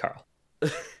extended Carl.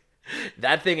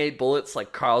 That thing ate bullets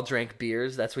like Carl drank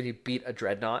beers. That's when you beat a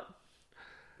dreadnought.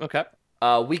 Okay.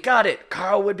 We got it.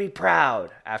 Carl would be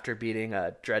proud after beating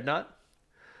a dreadnought.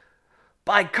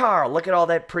 By Carl, look at all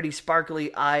that pretty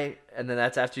sparkly eye. And then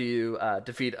that's after you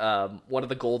defeat one of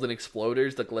the golden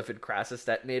exploders, the Glyphid Crassus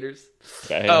detonators.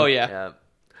 Okay. Oh, yeah.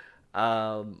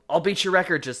 I'll beat your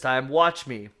record this time. Watch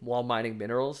me while mining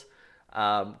minerals.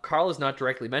 Carl is not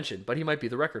directly mentioned, but he might be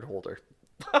the record holder.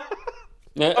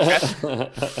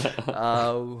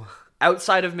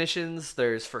 Outside of missions,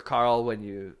 there's for Carl when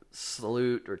you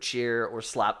salute or cheer or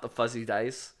slap the fuzzy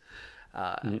dice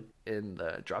in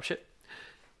the dropship.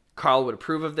 Carl would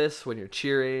approve of this when you're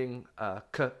cheering.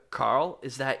 Carl,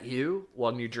 is that you?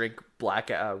 When you drink Black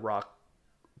Lock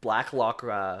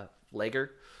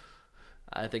Lager.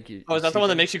 I think you. Oh, is that the one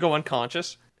that makes you go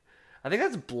unconscious? I think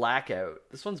that's Blackout.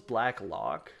 This one's Black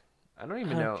Lock. I don't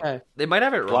even know. Okay. They might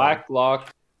have it wrong. Black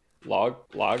Lock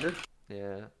Lager.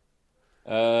 Yeah.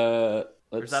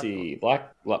 Let's see.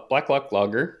 Black Lock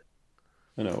Lager.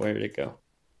 Oh no, where did it go?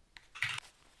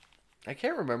 I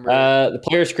can't remember. The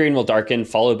player screen will darken,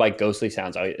 followed by ghostly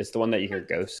sounds. It's the one that you hear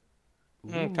ghosts.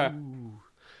 Okay.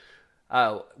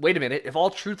 Wait a minute. If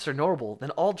all truths are knowable, then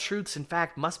all truths, in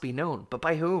fact, must be known. But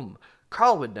by whom?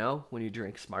 Carl would know when you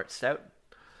drink Smart Stout.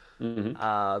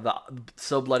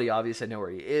 So bloody obvious, I know where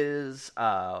he is.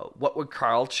 What would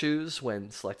Carl choose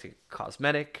when selecting a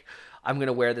cosmetic? I'm going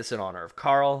to wear this in honor of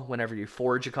Carl whenever you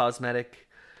forge a cosmetic.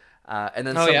 And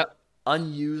then some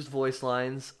unused voice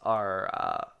lines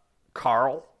are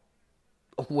Carl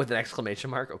with an exclamation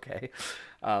mark. Okay.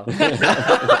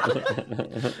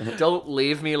 Don't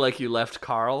leave me like you left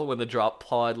Carl when the drop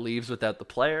pod leaves without the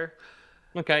player.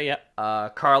 Okay, yeah.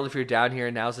 Carl, if you're down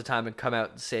here, now's the time to come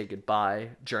out and say goodbye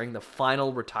during the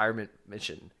final retirement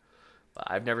mission. But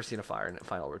I've never seen a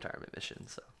final retirement mission.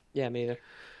 So Yeah, me either.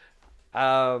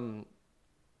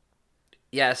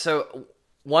 Yeah, so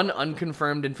one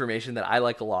unconfirmed information that I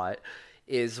like a lot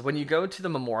is when you go to the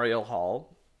Memorial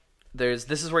Hall, this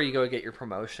is where you go get your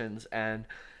promotions, and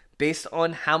based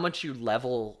on how much you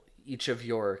level each of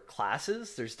your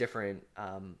classes, there's different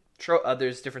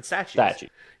there's different statues.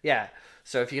 Yeah.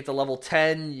 So if you get to level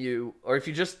 10, or if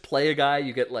you just play a guy,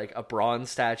 you get like a bronze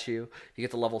statue. You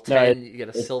get to level 10, you get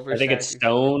a silver statue. I think it's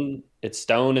stone. It's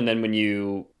stone, and then when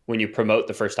you promote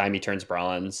the first time, he turns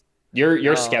bronze.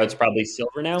 Your scout's probably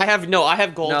silver now. I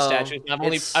have gold statues.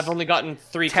 I've only gotten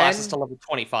 3 classes to level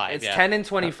 25. It's 10 and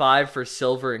 25 for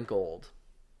silver and gold.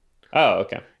 Oh,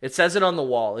 okay. It says it on the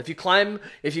wall. If you climb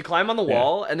on the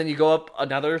wall and then you go up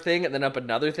another thing and then up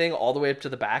another thing all the way up to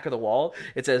the back of the wall,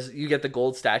 it says you get the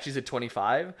gold statues at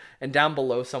 25, and down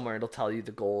below somewhere it'll tell you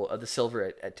the silver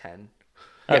at 10.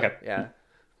 Okay. Yeah.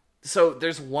 So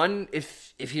there's one,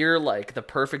 if you're like the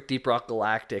perfect Deep Rock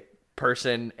Galactic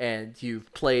person and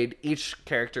you've played each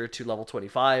character to level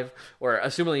 25, or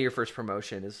assuming your first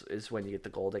promotion is when you get the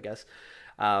gold, I guess,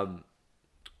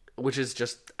 which is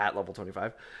just at level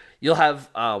 25. You'll have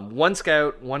one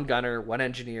scout, one gunner, one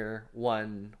engineer,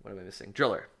 one, what am I missing?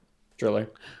 Driller.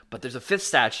 But there's a 5th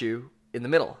statue in the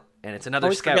middle, and it's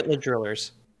another scout. Forget the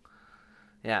drillers.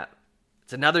 Yeah,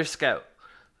 it's another scout.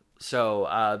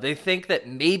 So they think that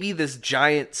maybe this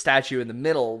giant statue in the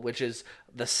middle, which is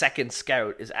the 2nd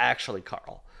scout, is actually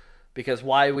Carl. Because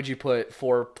why would you put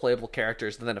 4 playable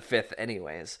characters and then a 5th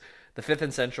anyways? The 5th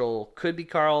and central could be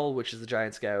Carl, which is the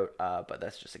giant scout, but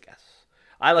that's just a guess.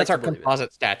 That's our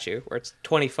composite statue, where it's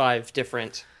 25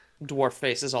 different dwarf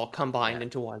faces all combined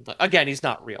into one. Again, he's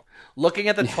not real. Looking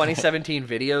at the 2017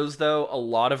 videos, though, a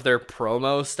lot of their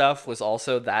promo stuff was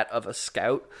also that of a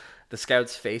scout. The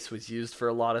scout's face was used for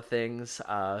a lot of things,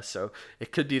 so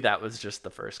it could be that was just the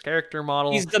first character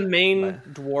model. He's the main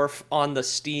dwarf on the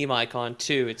Steam icon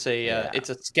too. It's a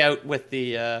scout with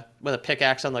a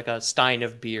pickaxe on like a stein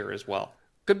of beer as well.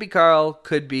 Could be Carl,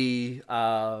 could be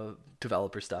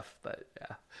developer stuff, but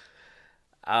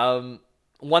yeah.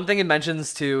 One thing it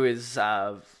mentions too is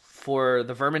for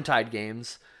the Vermintide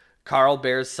games, Carl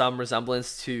bears some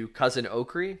resemblance to Cousin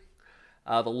Okri,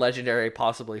 the legendary,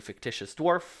 possibly fictitious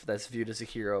dwarf that's viewed as a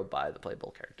hero by the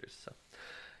playable characters.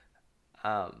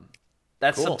 So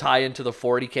that's cool. Some tie into the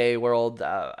 40K world.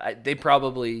 They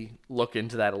probably look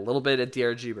into that a little bit at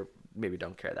DRG, but maybe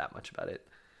don't care that much about it.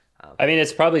 I mean,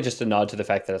 it's probably just a nod to the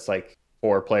fact that it's like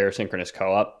 4-player synchronous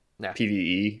co-op. Yeah.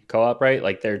 PvE co-op, right?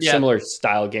 Like they're similar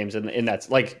style games, and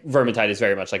that's like Vermintide is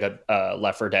very much like a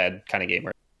Left 4 Dead kind of game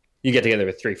where you get together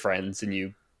with 3 friends and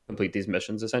you complete these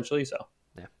missions essentially. So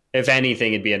if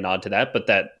anything, it'd be a nod to that. But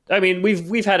that, I mean,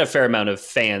 we've had a fair amount of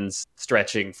fans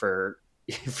stretching for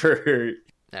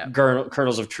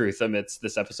kernels of truth amidst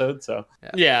this episode. So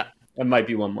yeah, it might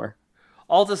be one more.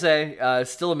 All to say,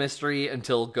 still a mystery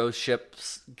until Ghost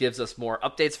Ships gives us more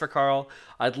updates for Carl.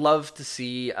 I'd love to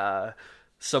see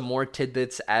some more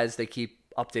tidbits as they keep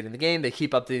updating the game. They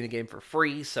keep updating the game for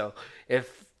free, so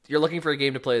if you're looking for a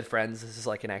game to play with friends, this is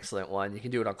like an excellent one. You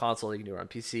can do it on console, you can do it on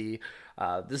PC.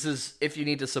 This is, if you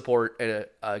need to support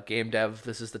a game dev,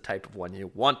 this is the type of one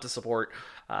you want to support.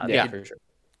 For sure.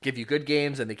 Give you good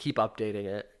games, and they keep updating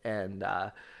it, and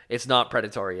it's not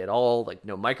predatory at all, like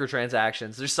no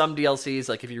microtransactions. There's some DLCs,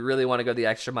 like if you really want to go the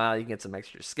extra mile, you can get some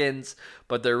extra skins,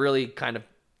 but they're really kind of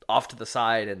off to the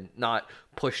side and not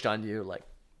pushed on you like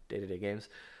day-to-day games.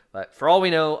 But for all we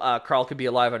know, Carl could be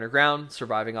alive underground,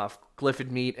 surviving off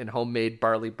glyphid meat and homemade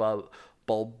barley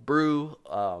bulb brew.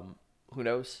 Who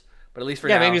knows? But at least for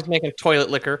now, maybe he's making toilet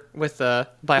liquor with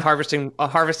by harvesting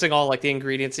all like the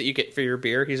ingredients that you get for your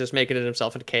beer. He's just making it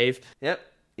himself in a cave. Yep,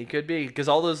 he could be, because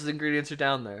all those ingredients are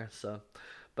down there. So,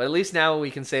 but at least now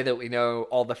we can say that we know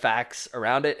all the facts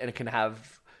around it, and it can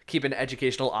keep an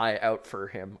educational eye out for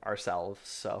him ourselves.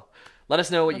 So, let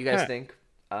us know what you guys think.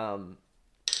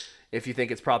 If you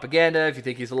think it's propaganda, if you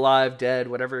think he's alive, dead,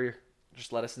 whatever,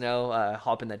 just let us know.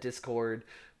 Hop in that Discord.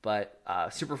 But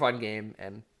super fun game,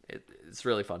 and it's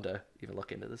really fun to even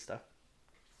look into this stuff.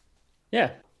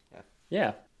 Yeah.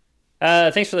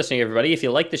 Thanks for listening, everybody. If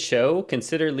you like the show,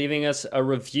 consider leaving us a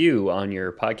review on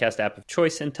your podcast app of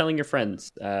choice and telling your friends.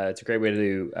 It's a great way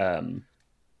to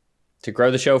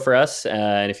grow the show for us.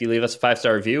 And if you leave us a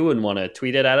 5-star review and want to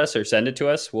tweet it at us or send it to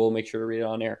us, we'll make sure to read it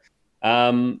on air.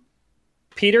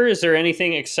 Peter, is there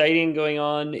anything exciting going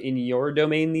on in your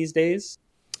domain these days?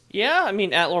 Yeah, I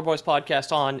mean, at Lore Boys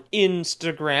Podcast on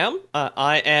Instagram.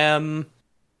 I am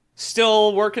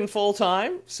still working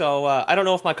full-time, so I don't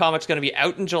know if my comic's going to be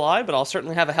out in July, but I'll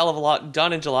certainly have a hell of a lot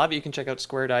done in July, but you can check out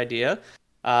Squared Idea.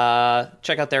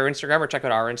 check out their Instagram or check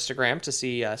out our Instagram to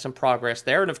see some progress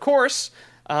there. And of course,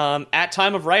 at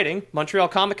time of writing, Montreal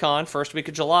Comic Con, first week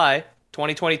of July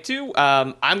 2022.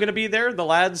 I'm going to be there. The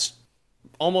lads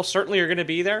almost certainly are going to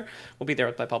be there. We'll be there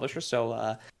with my publisher.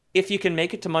 So if you can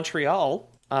make it to Montreal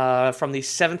from the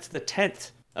 7th to the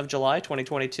 10th of July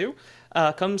 2022,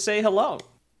 come say hello.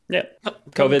 Yeah,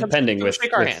 COVID pending come with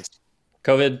shake our hands.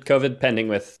 COVID pending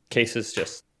with cases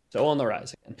just so on the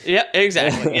rise again. Yeah,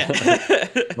 exactly. Yeah.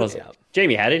 Well,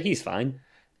 Jamie had it. He's fine.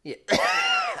 Yeah.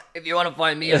 If you want to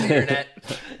find me on the internet,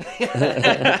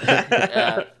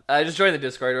 just join the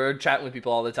Discord. We're chatting with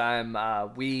people all the time.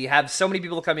 We have so many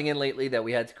people coming in lately that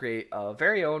we had to create a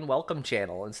very own welcome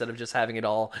channel instead of just having it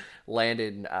all land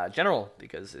in general,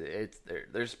 because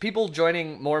there's people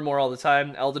joining more and more all the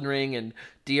time. Elden Ring and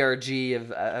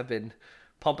DRG have been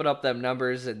pumping up them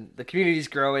numbers, and the community's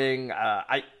growing.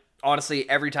 Honestly,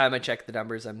 every time I check the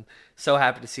numbers, I'm so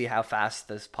happy to see how fast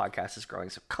this podcast is growing.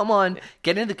 So come on,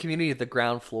 get into the community at the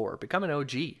ground floor. Become an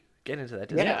OG. Get into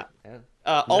that. Yeah.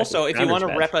 Also, if you want to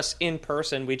rep us in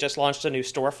person, we just launched a new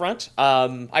storefront.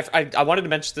 I wanted to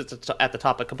mention this at the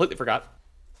top, but completely forgot.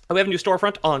 We have a new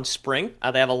storefront on Spring.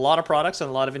 They have a lot of products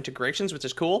and a lot of integrations, which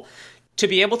is cool. To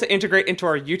be able to integrate into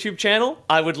our YouTube channel,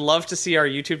 I would love to see our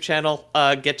YouTube channel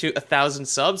get to 1,000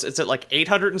 subs. It's at like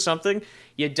 800 and something.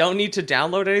 You don't need to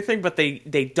download anything, but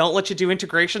they don't let you do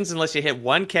integrations unless you hit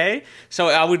 1K. So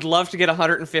I would love to get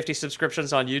 150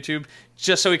 subscriptions on YouTube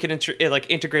just so we can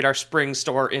integrate our Spring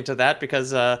store into that,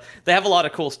 because they have a lot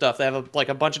of cool stuff. They have a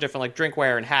bunch of different like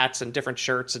drinkware and hats and different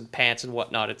shirts and pants and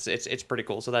whatnot. It's pretty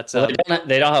cool. So that's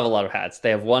they don't have a lot of hats.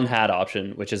 They have one hat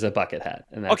option, which is a bucket hat.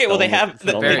 And that's okay. Well, they do have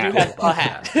a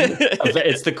hat.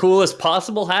 It's the coolest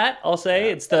possible hat. I'll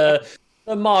say it's the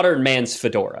modern man's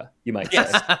fedora, you might say.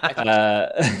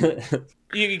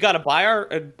 You got to buy our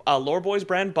Lore Boys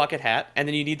brand bucket hat, and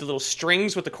then you need the little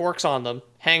strings with the corks on them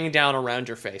hanging down around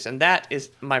your face, and that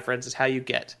is, my friends, is how you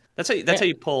get. That's how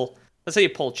you pull. That's how you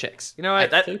pull chicks. You know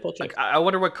what? I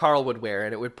wonder what Carl would wear,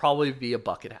 and it would probably be a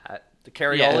bucket hat to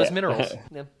carry all his minerals.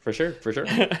 Yeah. For sure,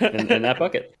 in that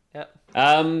bucket. Yeah.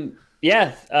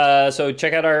 So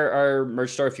check out our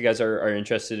merch store if you guys are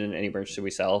interested in any merch that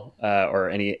we sell, or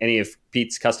any of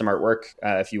Pete's custom artwork.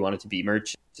 If you want it to be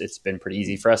merch, it's been pretty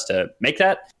easy for us to make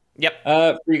that. Yep.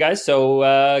 For you guys.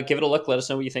 So give it a look. Let us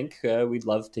know what you think. We'd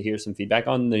love to hear some feedback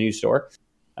on the new store.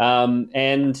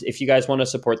 And if you guys want to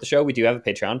support the show, we do have a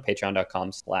Patreon,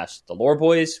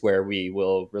 patreon.com/theloreboys, where we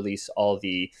will release all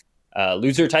the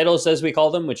loser titles, as we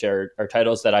call them, which are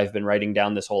titles that I've been writing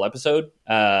down this whole episode,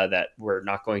 that we're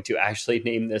not going to actually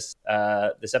name this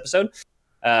episode.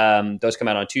 Those come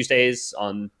out on Tuesdays.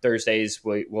 On Thursdays,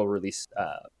 we'll release,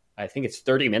 I think it's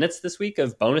 30 minutes this week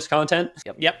of bonus content.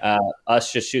 Yep.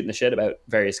 Us just shooting the shit about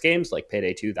various games like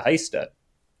Payday 2, The Heist, a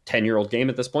 10-year-old game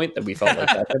at this point that we felt like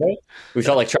that today. We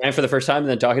felt like trying for the first time and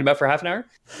then talking about for half an hour.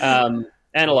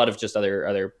 And a lot of just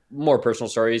other more personal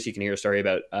stories. You can hear a story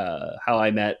about how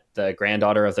I met the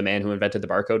granddaughter of the man who invented the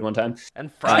barcode one time. And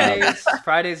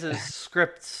Fridays is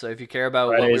scripts. So if you care about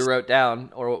what we wrote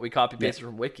down or what we copy pasted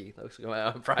from Wiki, those go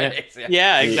out on Fridays.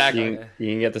 Yeah, exactly.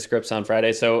 You can get the scripts on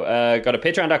Friday. So go to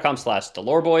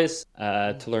patreon.com/theloreboys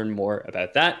to learn more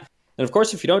about that. And of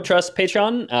course, if you don't trust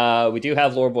Patreon, we do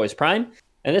have Lore Boys Prime.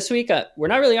 And this week, we're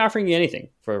not really offering you anything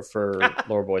for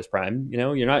Lore Boys Prime. You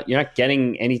know, you're not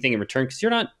getting anything in return, because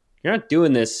you're not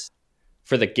doing this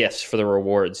for the gifts, for the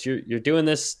rewards. You're doing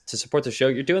this to support the show.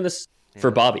 You're doing this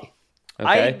for Bobby.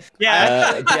 Okay.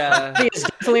 He's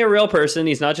definitely a real person.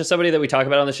 He's not just somebody that we talk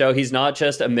about on the show. He's not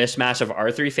just a mishmash of our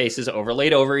three faces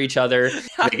overlaid over each other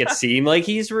to make it seem like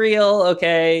he's real.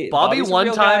 Okay. Bobby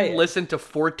one time listened to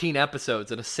 14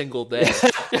 episodes in a single day.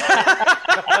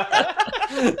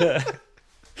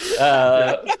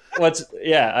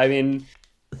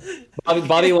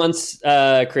 Bobby once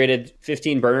created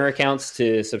 15 burner accounts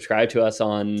to subscribe to us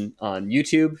on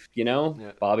YouTube. You know,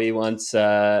 Bobby once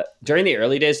during the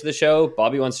early days of the show,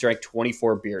 Bobby once drank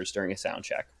 24 beers during a sound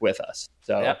check with us.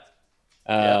 So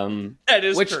that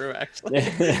is true, actually.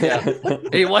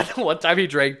 Hey, one time he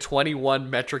drank 21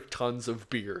 metric tons of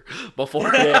beer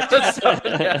before the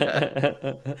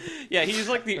episode. He's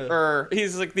like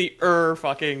the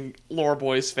fucking Lore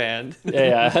Boys fan.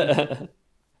 Make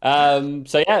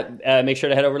sure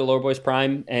to head over to Lore Boys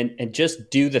Prime and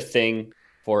just do the thing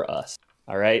for us.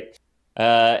 All right.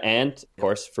 And of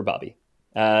course for Bobby.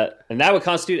 And that would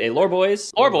constitute a Lore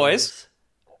Boys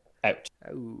out.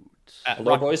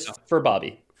 Lore Boys for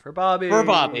Bobby. For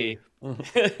Bobby.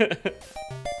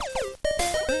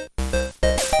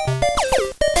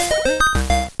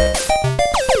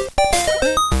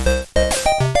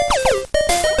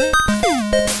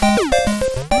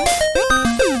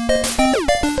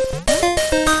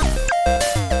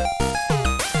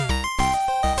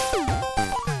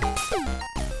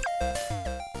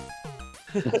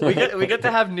 we get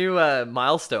to have new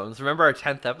milestones. Remember our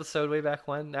 10th episode way back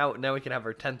when? Now we can have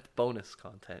our 10th bonus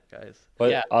content, guys.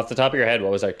 But off the top of your head,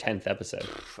 what was our 10th episode?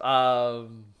 I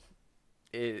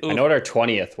know what our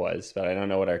 20th was, but I don't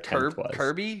know what our 10th was.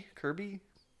 Kirby?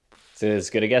 It's as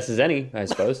good a guess as any, I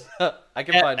suppose. I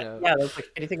can find out. Yeah, that's like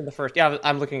anything in the first. Yeah,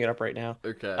 I'm looking it up right now.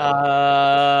 Okay.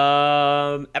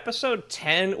 Episode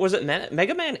 10, was it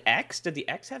Mega Man X? Did the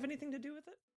X have anything to do with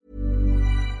it?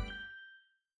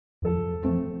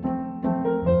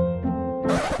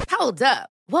 Hold up.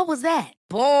 What was that?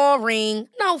 Boring.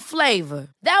 No flavor.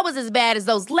 That was as bad as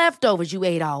those leftovers you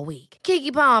ate all week.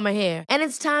 Keke Palmer here, and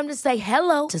it's time to say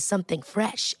hello to something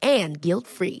fresh and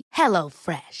guilt-free. Hello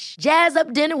Fresh. Jazz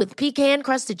up dinner with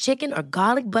pecan-crusted chicken or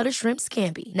garlic butter shrimp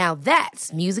scampi. Now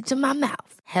that's music to my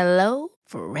mouth. Hello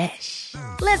Fresh.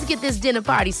 Let's get this dinner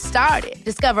party started.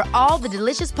 Discover all the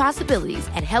delicious possibilities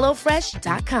at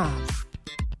HelloFresh.com.